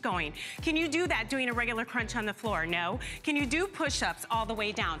she's going. Can you do that doing a regular crunch on the floor? No. Can you do push-ups all the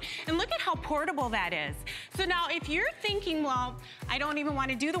way down? And look at how portable that is. So now if you're thinking, well, I don't even want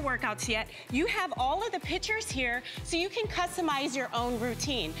to do the workouts yet, you have all of the pictures here so you can customize your own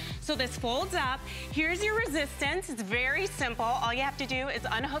routine. So this folds up. Here's your resistance. It's very simple. All you have to do is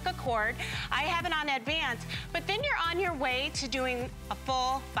unhook a cord. I have it on advanced, but then you're on your way to doing a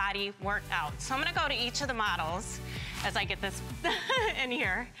full body workout. So I'm going to go to each of the models as I get this in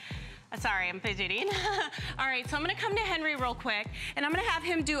here. Sorry, I'm fidgeting. All right, so I'm gonna come to Henry real quick, and I'm gonna have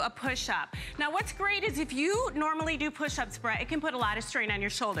him do a push-up. Now, what's great is if you normally do push-ups, Brett, it can put a lot of strain on your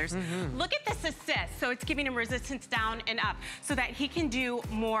shoulders. Look at this assist. So it's giving him resistance down and up so that he can do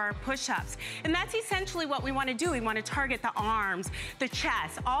more push-ups. And that's essentially what we wanna do. We wanna target the arms, the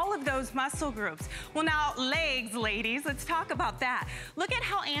chest, all of those muscle groups. Well, now, legs, ladies, let's talk about that. Look at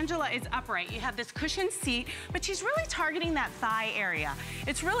how Angela is upright. You have this cushioned seat, but she's really targeting that thigh area.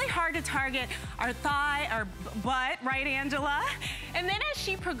 It's really hard to target our thigh, our butt, right, Angela? And then as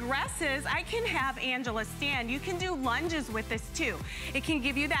she progresses, I can have Angela stand. You can do lunges with this too. It can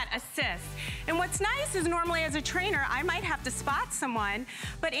give you that assist. And what's nice is normally as a trainer, I might have to spot someone,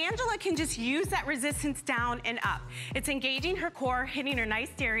 but Angela can just use that resistance down and up. It's engaging her core, hitting her nice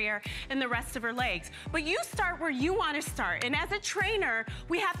derriere, and the rest of her legs. But you start where you want to start. And as a trainer,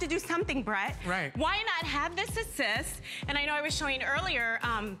 we have to do something, Brett. Right. Why not have this assist? And I know I was showing earlier,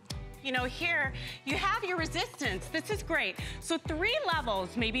 you know, here you have your resistance. This is great. So 3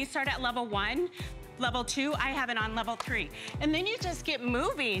 levels. Maybe you start at level 1. Level 2, I have it on level 3. And then you just get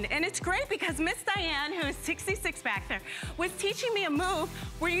moving. And it's great because Miss Diane, who is 66 back there, was teaching me a move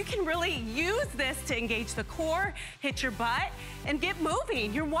where you can really use this to engage the core, hit your butt, and get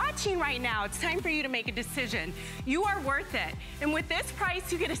moving. You're watching right now. It's time for you to make a decision. You are worth it. And with this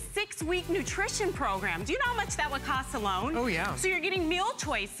price, you get a 6-week nutrition program. Do you know how much that would cost alone? Oh, yeah. So you're getting meal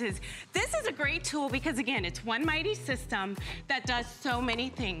choices. This is a great tool because, again, it's one mighty system that does so many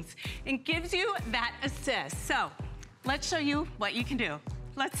things and gives you that assist. So let's show you what you can do.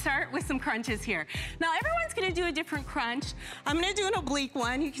 Let's start with some crunches here. Now, everyone's gonna do a different crunch. I'm gonna do an oblique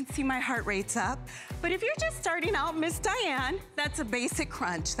one. You can see my heart rate's up. But if you're just starting out, Miss Diane, that's a basic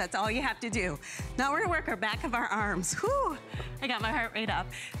crunch. That's all you have to do. Now we're gonna work our back of our arms. Whew, I got my heart rate up.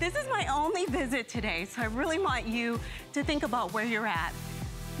 This is my only visit today, so I really want you to think about where you're at.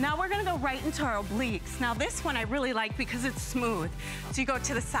 Now we're gonna go right into our obliques. Now this one I really like because it's smooth. So you go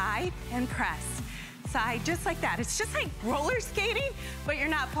to the side and press. Side, just like that. It's just like roller skating, but you're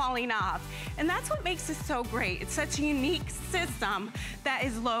not falling off. And that's what makes this so great. It's such a unique system that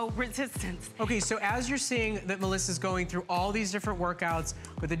is low resistance. Okay, so as you're seeing that Melissa's going through all these different workouts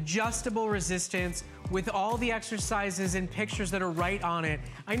with adjustable resistance, with all the exercises and pictures that are right on it,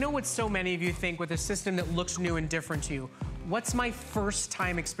 I know what so many of you think with a system that looks new and different to you. What's my first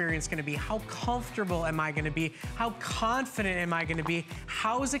time experience gonna be? How comfortable am I gonna be? How confident am I gonna be?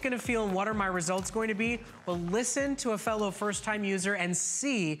 How is it gonna feel and what are my results going to be? Well, listen to a fellow first time user and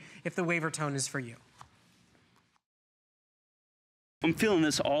see if the Waver Tone is for you. I'm feeling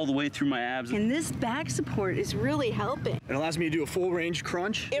this all the way through my abs. And this back support is really helping. It allows me to do a full range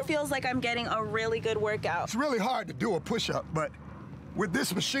crunch. It feels like I'm getting a really good workout. It's really hard to do a push-up, but with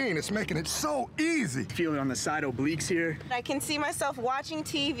this machine, it's making it so easy. Feel it on the side obliques here. I can see myself watching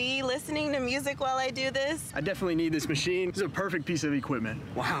TV, listening to music while I do this. I definitely need this machine. This is a perfect piece of equipment.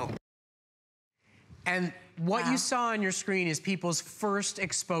 Wow. And what you saw on your screen is people's first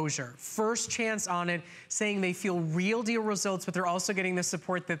exposure, first chance on it, saying they feel real deal results, but they're also getting the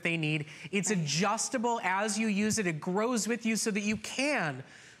support that they need. It's adjustable as you use it. It grows with you so that you can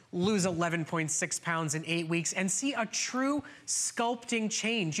lose 11.6 pounds in 8 weeks and see a true sculpting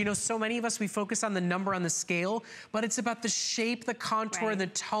change. You know, so many of us, we focus on the number on the scale, but it's about the shape, the contour, the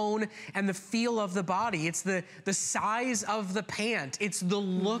tone, and the feel of the body. It's the size of the pant. It's the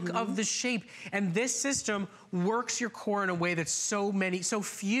look of the shape. And this system works your core in a way that so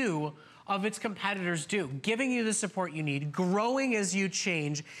few of its competitors do, giving you the support you need, growing as you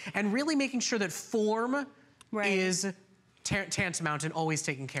change, and really making sure that form is tantamount and always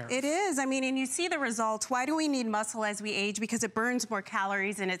taken care of. It is. I mean, and you see the results. Why do we need muscle as we age? Because it burns more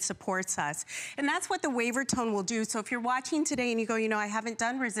calories and it supports us. And that's what the Waver Tone will do. So if you're watching today and you go, you know, I haven't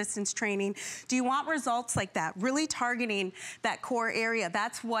done resistance training, do you want results like that? Really targeting that core area.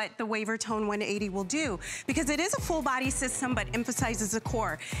 That's what the Waver Tone 180 will do. Because it is a full body system, but emphasizes the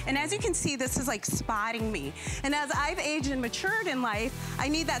core. And as you can see, this is like spotting me. And as I've aged and matured in life, I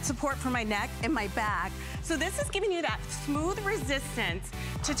need that support for my neck and my back. So this is giving you that smooth resistance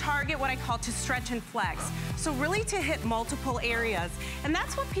to target what I call to stretch and flex. So really to hit multiple areas. And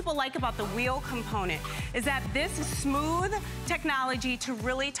that's what people like about the wheel component, is that this is smooth technology to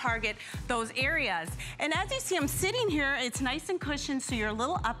really target those areas. And as you see, I'm sitting here, it's nice and cushioned, so you're a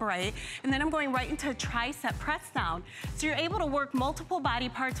little upright. And then I'm going right into a tricep press down. So you're able to work multiple body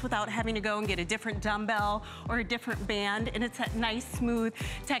parts without having to go and get a different dumbbell or a different band. And it's that nice, smooth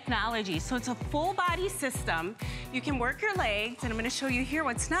technology. So it's a full body system system. You can work your legs, and I'm gonna show you here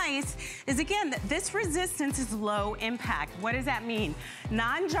what's nice is, again, that this resistance is low impact. What does that mean?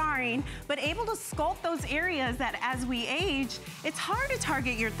 Non-jarring, but able to sculpt those areas that as we age, it's hard to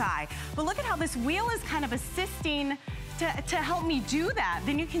target your thigh. But look at how this wheel is kind of assisting to help me do that.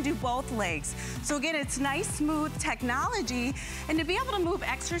 Then you can do both legs. So again, it's nice, smooth technology, and to be able to move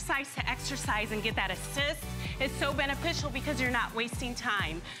exercise to exercise and get that assist is so beneficial because you're not wasting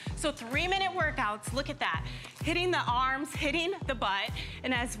time. So 3-minute workouts, look at that. Hitting the arms, hitting the butt,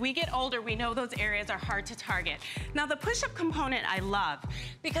 and as we get older, we know those areas are hard to target. Now the push-up component I love,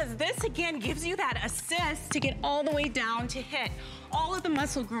 because this again gives you that assist to get all the way down to hit all of the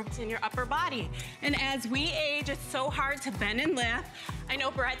muscle groups in your upper body. And as we age, it's so hard to bend and lift. I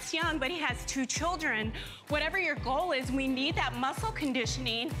know Brett's young, but he has 2 children. Whatever your goal is, we need that muscle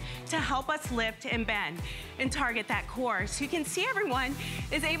conditioning to help us lift and bend and target that core. So you can see everyone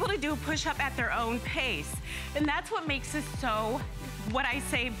is able to do a push-up at their own pace. And that's what makes this so, what I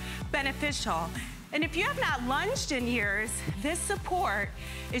say, beneficial. And if you have not lunged in years, this support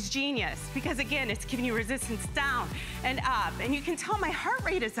is genius because again, it's giving you resistance down and up. And you can tell my heart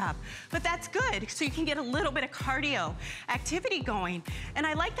rate is up, but that's good. So you can get a little bit of cardio activity going. And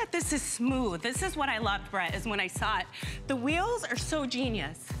I like that this is smooth. This is what I loved, Brett, is when I saw it. The wheels are so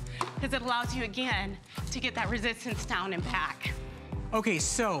genius because it allows you again to get that resistance down and back. Okay,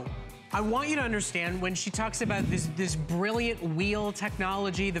 so I want you to understand when she talks about this brilliant wheel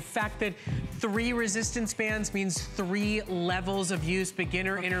technology, the fact that 3 resistance bands means 3 levels of use,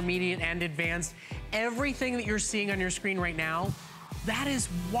 beginner, intermediate, and advanced. Everything that you're seeing on your screen right now, that is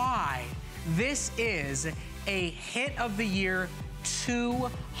why this is a hit of the year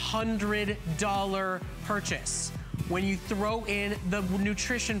 $200 purchase. When you throw in the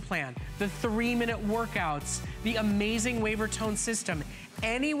nutrition plan, the 3-minute workouts, the amazing waiver tone system,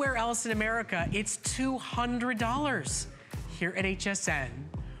 anywhere else in America, it's $200. Here at HSN,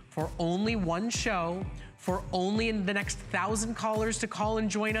 for only one show, for only in the next 1,000 callers to call and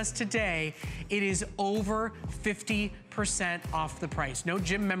join us today, it is over 50% off the price. No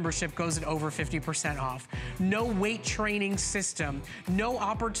gym membership goes at over 50% off. No weight training system. No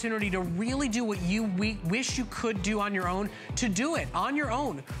opportunity to really do what you wish you could do on your own, to do it on your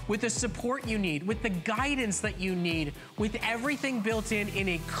own with the support you need, with the guidance that you need, with everything built in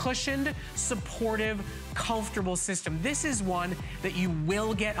a cushioned, supportive, comfortable system. This is one that you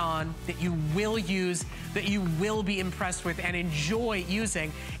will get on, that you will use, that you will be impressed with and enjoy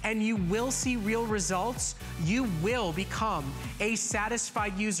using, and you will see real results. You will become a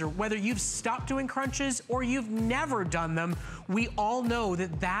satisfied user. Whether you've stopped doing crunches or you've never done them, we all know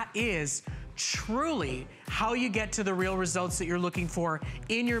that that is truly how you get to the real results that you're looking for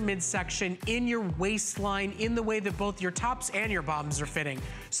in your midsection, in your waistline, in the way that both your tops and your bottoms are fitting.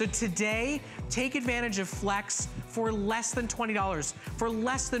 So today, take advantage of Flex for less than $20, for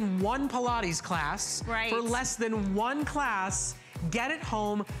less than 1 Pilates class, for less than 1 class. Get it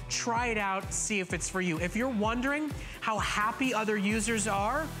home, try it out, see if it's for you. If you're wondering how happy other users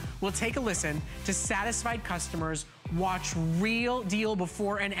are, well, take a listen to satisfied customers, watch real deal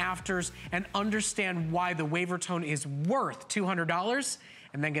before and afters, and understand why the waiver tone is worth $200,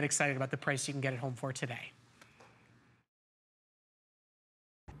 and then get excited about the price you can get it home for today.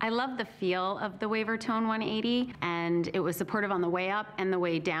 I love the feel of the Waiver Tone 180, and it was supportive on the way up and the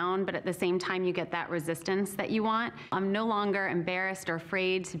way down, but at the same time you get that resistance that you want. I'm no longer embarrassed or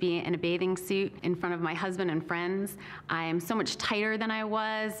afraid to be in a bathing suit in front of my husband and friends. I am so much tighter than I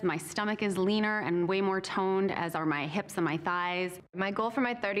was. My stomach is leaner and way more toned, as are my hips and my thighs. My goal for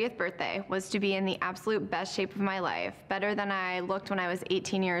my 30th birthday was to be in the absolute best shape of my life, better than I looked when I was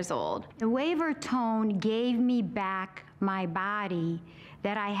 18 years old. The Waiver Tone gave me back my body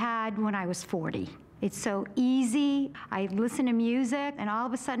that I had when I was 40. It's so easy. I listen to music and all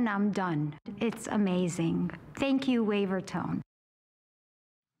of a sudden I'm done. It's amazing. Thank you, Waiver Tone.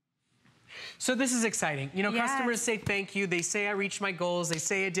 So this is exciting. You know, customers say thank you. They say I reached my goals. They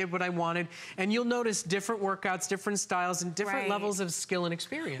say I did what I wanted. And you'll notice different workouts, different styles, and different levels of skill and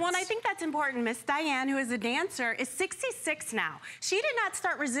experience. Well, and I think that's important. Miss Diane, who is a dancer, is 66 now. She did not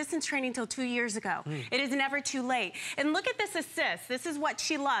start resistance training until 2 years ago. It is never too late. And look at this assist. This is what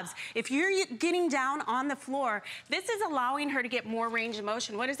she loves. If you're getting down on the floor, this is allowing her to get more range of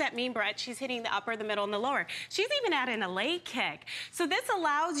motion. What does that mean, Brett? She's hitting the upper, the middle, and the lower. She's even adding a leg kick. So this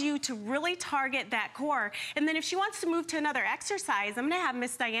allows you to really really target that core. And then if she wants to move to another exercise, I'm gonna have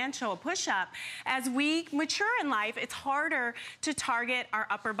Miss Diane show a push-up. As we mature in life, it's harder to target our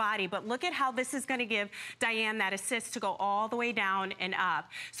upper body, but look at how this is gonna give Diane that assist to go all the way down and up.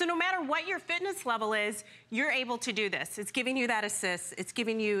 So no matter what your fitness level is, you're able to do this. It's giving you that assist. It's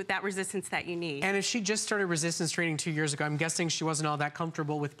giving you that resistance that you need. And if she just started resistance training 2 years ago, I'm guessing she wasn't all that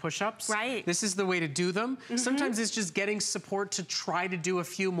comfortable with push-ups. Right. This is the way to do them. Sometimes it's just getting support to try to do a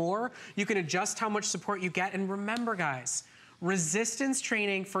few more. You can adjust how much support you get. And remember, guys, resistance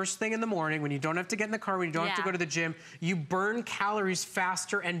training first thing in the morning when you don't have to get in the car, when you don't have to go to the gym, you burn calories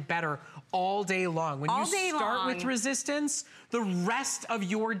faster and better all day long. When you start with resistance, the rest of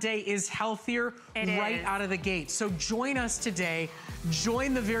your day is healthier out of the gate. So join us today.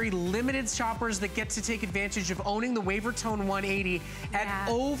 Join the very limited shoppers that get to take advantage of owning the Wavertone 180 at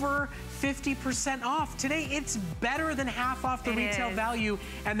over 50% off. Today, it's better than half off the retail value,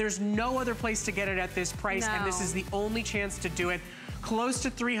 and there's no other place to get it at this price, and this is the only chance to do it. Close to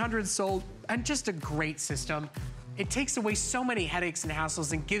 300 sold, and just a great system. It takes away so many headaches and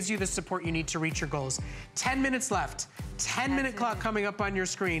hassles and gives you the support you need to reach your goals. 10 minutes left, 10-minute clock coming up on your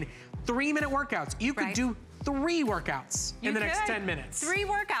screen. 3-minute workouts. You could do 3 workouts in the next 10 minutes. 3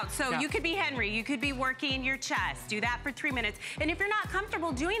 workouts. So you could be Henry, you could be working your chest. Do that for 3 minutes. And if you're not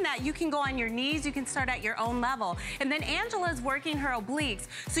comfortable doing that, you can go on your knees. You can start at your own level. And then Angela's working her obliques.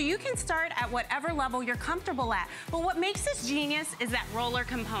 So you can start at whatever level you're comfortable at. But what makes this genius is that roller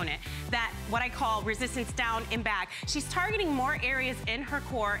component, that what I call resistance down and back. She's targeting more areas in her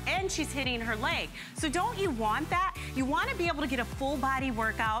core and she's hitting her leg. So don't you want that? You want to be able to get a full body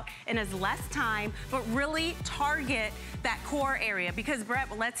workout in as less time, but really target that core area, because Brett,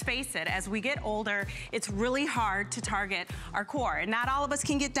 let's face it, as we get older, it's really hard to target our core. And not all of us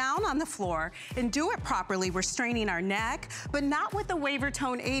can get down on the floor and do it properly. We're straining our neck, but not with the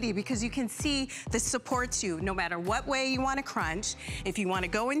Wavertone 80, because you can see this supports you no matter what way you want to crunch. If you want to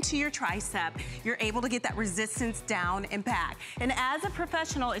go into your tricep, you're able to get that resistance down and back. And as a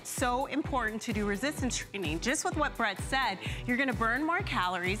professional, it's so important to do resistance training. Just with what Brett said, you're going to burn more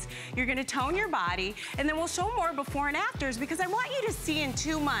calories, you're going to tone your body, and then we'll show more before and afters, because I want you to see in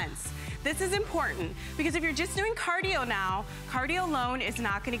 2 months. This is important, because if you're just doing cardio now, cardio alone is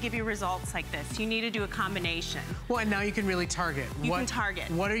not going to give you results like this. You need to do a combination. Well, and now you can really target. You can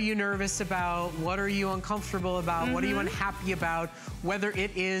target. What are you nervous about? What are you uncomfortable about? What are you unhappy about? Whether it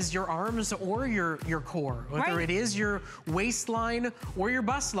is your arms or your core, whether it is your waistline or your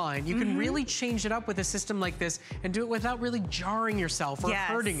bust line, you can really change it up with a system like this and do it without really jarring yourself or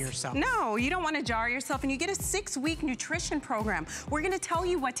hurting yourself. No, you don't want to jar yourself, and you get a 6-week nutrition program. We're going to tell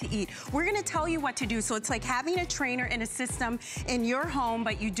you what to eat. We're going to tell you what to do. So it's like having a trainer and a system in your home,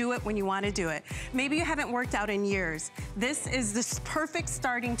 but you do it when you want to do it. Maybe you haven't worked out in years. This is the perfect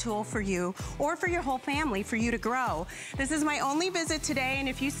starting tool for you or for your whole family, for you to grow. This is my only visit today, and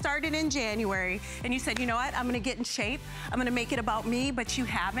if you started in January and you said, you know what, I'm going to get in shape, I'm going to make it about me, but you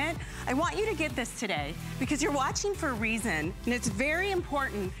haven't, I want you to get this today, because you're watching for a reason, and it's very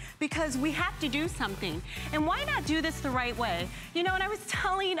important, because we have to do something. And why not do this the right way? You know, and I was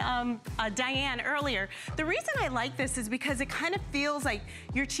telling Diane earlier, the reason I like this is because it kind of feels like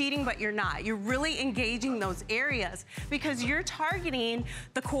you're cheating, but you're not. You're really engaging those areas, because you're targeting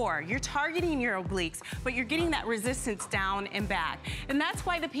the core, you're targeting your obliques, but you're getting that resistance down and back. And that's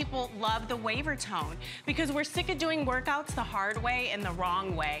why the people love the Wavertone, because we're sick of doing workouts the hard way and the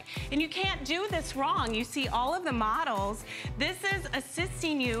wrong way. And you can't do this wrong. You see all of the models, this is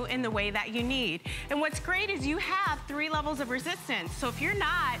assisting you in the way that you need. And what's great is you have 3 levels of resistance. So if you're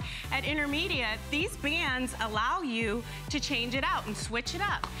not at intermediate, these bands allow you to change it out and switch it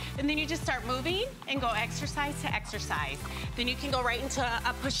up. And then you just start moving and go exercise to exercise. Then you can go right into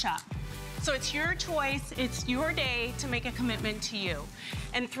a push-up. So it's your choice, it's your day to make a commitment to you.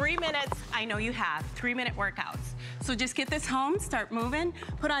 And 3 minutes, I know you have, 3-minute workouts. So just get this home, start moving,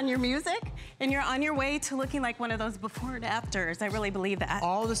 put on your music, and you're on your way to looking like one of those before and afters. I really believe that.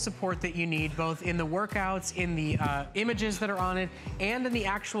 All the support that you need, both in the workouts, in the images that are on it, and in the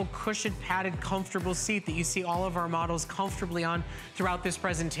actual cushioned, padded, comfortable seat that you see all of our models comfortably on throughout this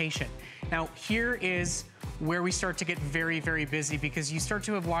presentation. Now, here is where we start to get very, very busy, because you start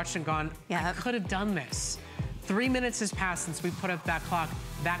to have watched and gone, I could have done this. 3 minutes has passed since we put up that clock.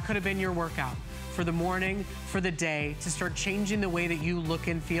 That could have been your workout for the morning, for the day, to start changing the way that you look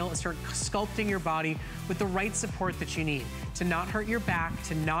and feel, and start sculpting your body with the right support that you need to not hurt your back,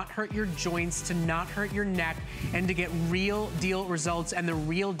 to not hurt your joints, to not hurt your neck, and to get real deal results and the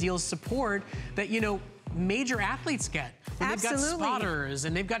real deal support that, you know, major athletes get. When they've got spotters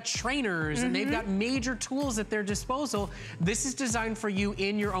and they've got trainers and they've got major tools at their disposal. This is designed for you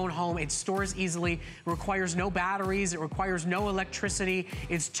in your own home. It stores easily, it requires no batteries, it requires no electricity.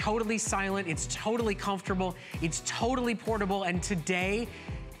 It's totally silent, it's totally comfortable, it's totally portable, and today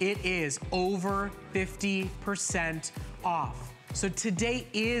it is over 50% off. So today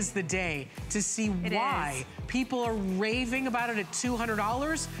is the day to see why people are raving about it at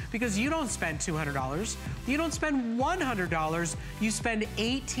 $200, because you don't spend $200, you don't spend $100, you spend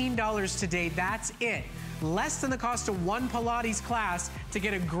 $18 today, that's it. Less than the cost of one Pilates class to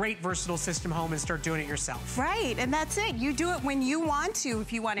get a great versatile system home and start doing it yourself. Right, and that's it. You do it when you want to.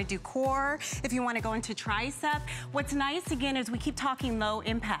 If you want to do core, if you want to go into tricep. What's nice, again, is we keep talking low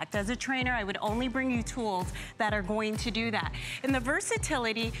impact. As a trainer, I would only bring you tools that are going to do that. And the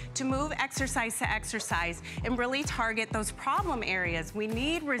versatility to move exercise to exercise and really target those problem areas. We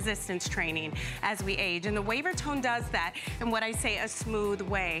need resistance training as we age, and the Waver Tone does that in what I say a smooth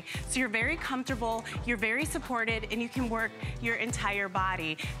way. So you're very comfortable, you're very supported, and you can work your entire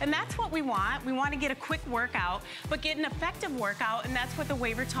body. And that's what we want. We want to get a quick workout, but get an effective workout, and that's what the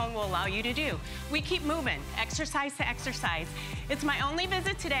Waver Tone will allow you to do. We keep moving, exercise to exercise. It's my only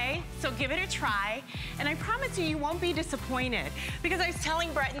visit today, so give it a try, and I promise you, you won't be disappointed. Because I was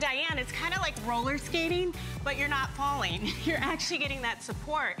telling Brett and Diane, it's kind of like roller skating, but you're not falling. You're actually getting that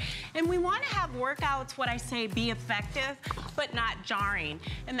support. And we want to have workouts, what I say, be effective, but not jarring.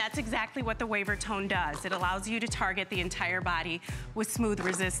 And that's exactly what the Waver Tone does. It allows you to target the entire body with smooth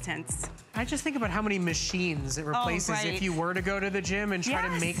resistance. I just think about how many machines it replaces if you were to go to the gym and try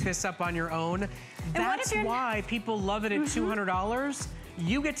to make this up on your own. That's why people love it at $200.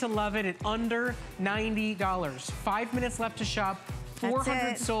 You get to love it at under $90. 5 minutes left to shop.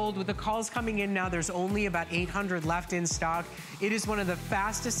 400 sold. With the calls coming in now, there's only about 800 left in stock. It is one of the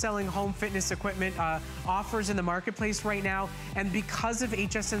fastest selling home fitness equipment offers in the marketplace right now. And because of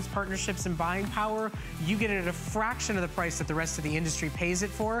HSN's partnerships and buying power, you get it at a fraction of the price that the rest of the industry pays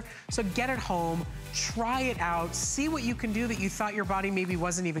it for. So get it home, try it out, see what you can do that you thought your body maybe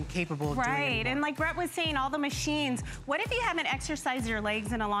wasn't even capable of doing anymore. And like Brett was saying, all the machines, what if you haven't exercised your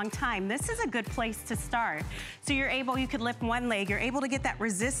legs in a long time? This is a good place to start. So you're able, you could lift one leg, you're able to get that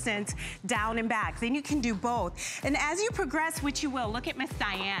resistance down and back. Then you can do both. And as you progress, which you will, look at Miss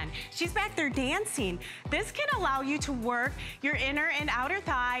Diane. She's back there dancing. This can allow you to work your inner and outer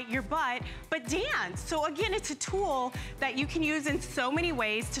thigh, your butt, but dance. So again, it's a tool that you can use in so many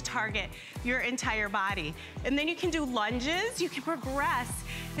ways to target your entire body. And then you can do lunges, you can progress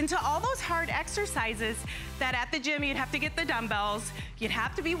into all those hard exercises that at the gym you'd have to get the dumbbells, you'd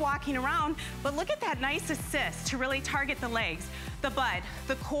have to be walking around, but look at that nice assist to really target the legs, the butt,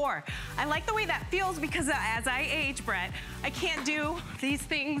 the core. I like the way that feels because as I age, Brett, I can't do these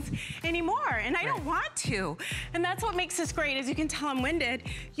things anymore, and I don't want to. And that's what makes this great. As you can tell, I'm winded.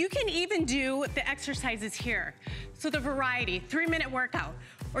 You can even do the exercises here. So the variety, 3-minute workout.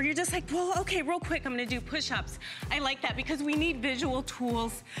 Or you're just like, well, okay, real quick, I'm gonna do push-ups. I like that because we need visual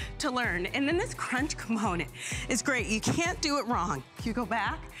tools to learn. And then this crunch component is great. You can't do it wrong. You go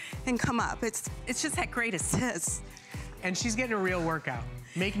back and come up. It's just that great assist. And she's getting a real workout.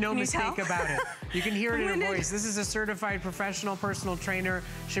 Make no mistake about it. You can hear it in her voice. This is a certified professional personal trainer.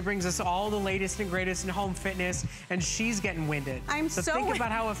 She brings us all the latest and greatest in home fitness, and she's getting winded. So think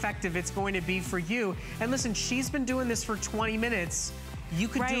about how effective it's going to be for you. And listen, she's been doing this for 20 minutes. You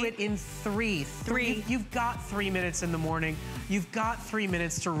could do it in three. You've got 3 minutes in the morning. You've got 3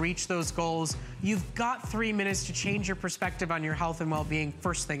 minutes to reach those goals. You've got 3 minutes to change your perspective on your health and well-being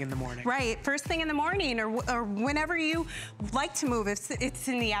first thing in the morning. Right, first thing in the morning or whenever you like to move. If it's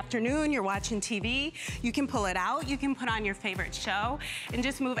in the afternoon, you're watching TV, you can pull it out, you can put on your favorite show and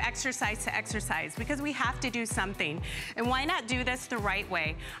just move exercise to exercise because we have to do something. And why not do this the right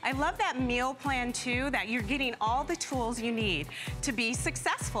way? I love that meal plan too, that you're getting all the tools you need to be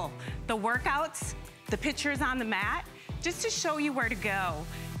successful. The workouts, the pictures on the mat, just to show you where to go.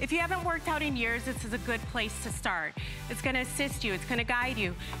 If you haven't worked out in years, this is a good place to start. It's gonna assist you, it's gonna guide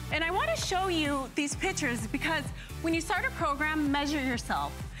you. And I wanna show you these pictures because when you start a program, measure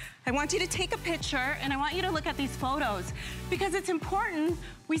yourself. I want you to take a picture and I want you to look at these photos because it's important.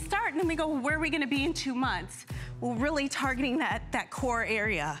 We start and then we go, well, where are we gonna be in 2 months? Well, really targeting that core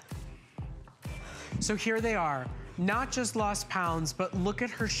area. So here they are, not just lost pounds, but look at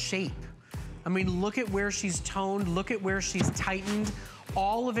her shape. I mean, look at where she's toned, look at where she's tightened.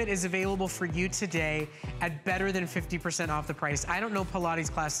 All of it is available for you today at better than 50% off the price. I don't know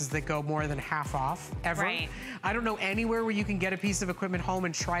Pilates classes that go more than half off, ever. Right. I don't know anywhere where you can get a piece of equipment home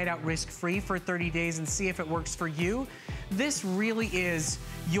and try it out risk-free for 30 days and see if it works for you. This really is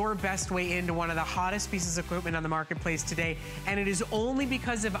your best way into one of the hottest pieces of equipment on the marketplace today, and it is only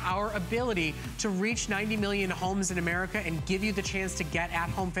because of our ability to reach 90 million homes in America and give you the chance to get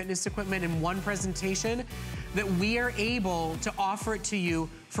at-home fitness equipment in one presentation that we are able to offer it to you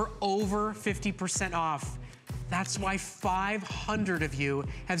for over 50% off. That's why 500 of you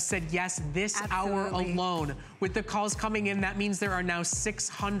have said yes this hour alone. With the calls coming in, that means there are now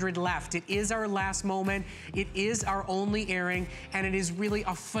 600 left. It is our last moment. It is our only airing, and it is really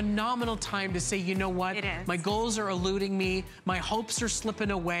a phenomenal time to say, you know what? It is. My goals are eluding me. My hopes are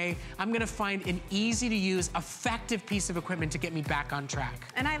slipping away. I'm gonna find an easy to use, effective piece of equipment to get me back on track.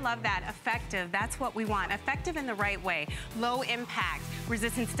 And I love that, effective. That's what we want. Effective in the right way. Low impact,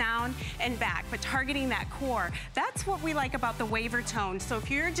 resistance down and back, but targeting that core. That's what we like about the Waver Tone. So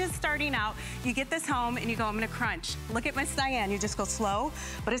if you're just starting out, you get this home and you go, I'm gonna crunch. Look at Miss Diane, you just go slow,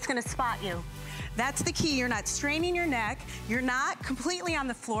 but it's gonna spot you. That's the key. You're not straining your neck. You're not completely on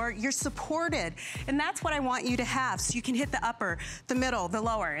the floor. You're supported. And that's what I want you to have. So you can hit the upper, the middle, the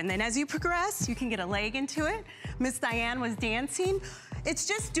lower. And then as you progress, you can get a leg into it. Miss Diane was dancing. It's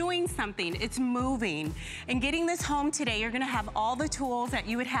just doing something. It's moving. And getting this home today, you're gonna have all the tools that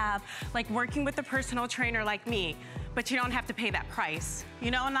you would have, like working with a personal trainer like me, but you don't have to pay that price.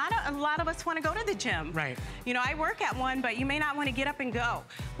 You know, not a lot of us wanna go to the gym. Right. You know, I work at one, but you may not wanna get up and go.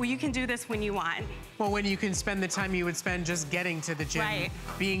 Well, you can do this when you want. Well, when you can spend the time you would spend just getting to the gym, Right.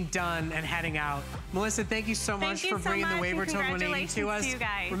 being done and heading out. Melissa, thank you so much for bringing the Waver Tone 180 to us. Congratulations to you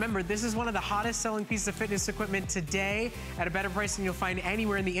guys. Remember, this is one of the hottest selling pieces of fitness equipment today at a better price than you'll find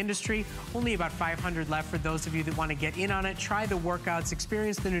anywhere in the industry. Only about 500 left for those of you that want to get in on it. Try the workouts,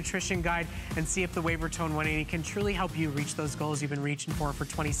 experience the nutrition guide, and see if the Waver Tone 180 can truly help you reach those goals you've been reaching for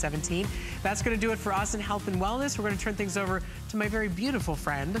 2017. That's going to do it for us in health and wellness. We're going to turn things over to my very beautiful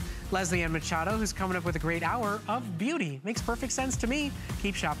friend, Leslie Ann Machado, who's coming up with a great hour of beauty. Makes perfect sense to me.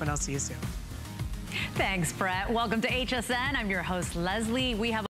 Keep shopping. I'll see you soon. Thanks, Brett. Welcome to HSN. I'm your host, Leslie. We have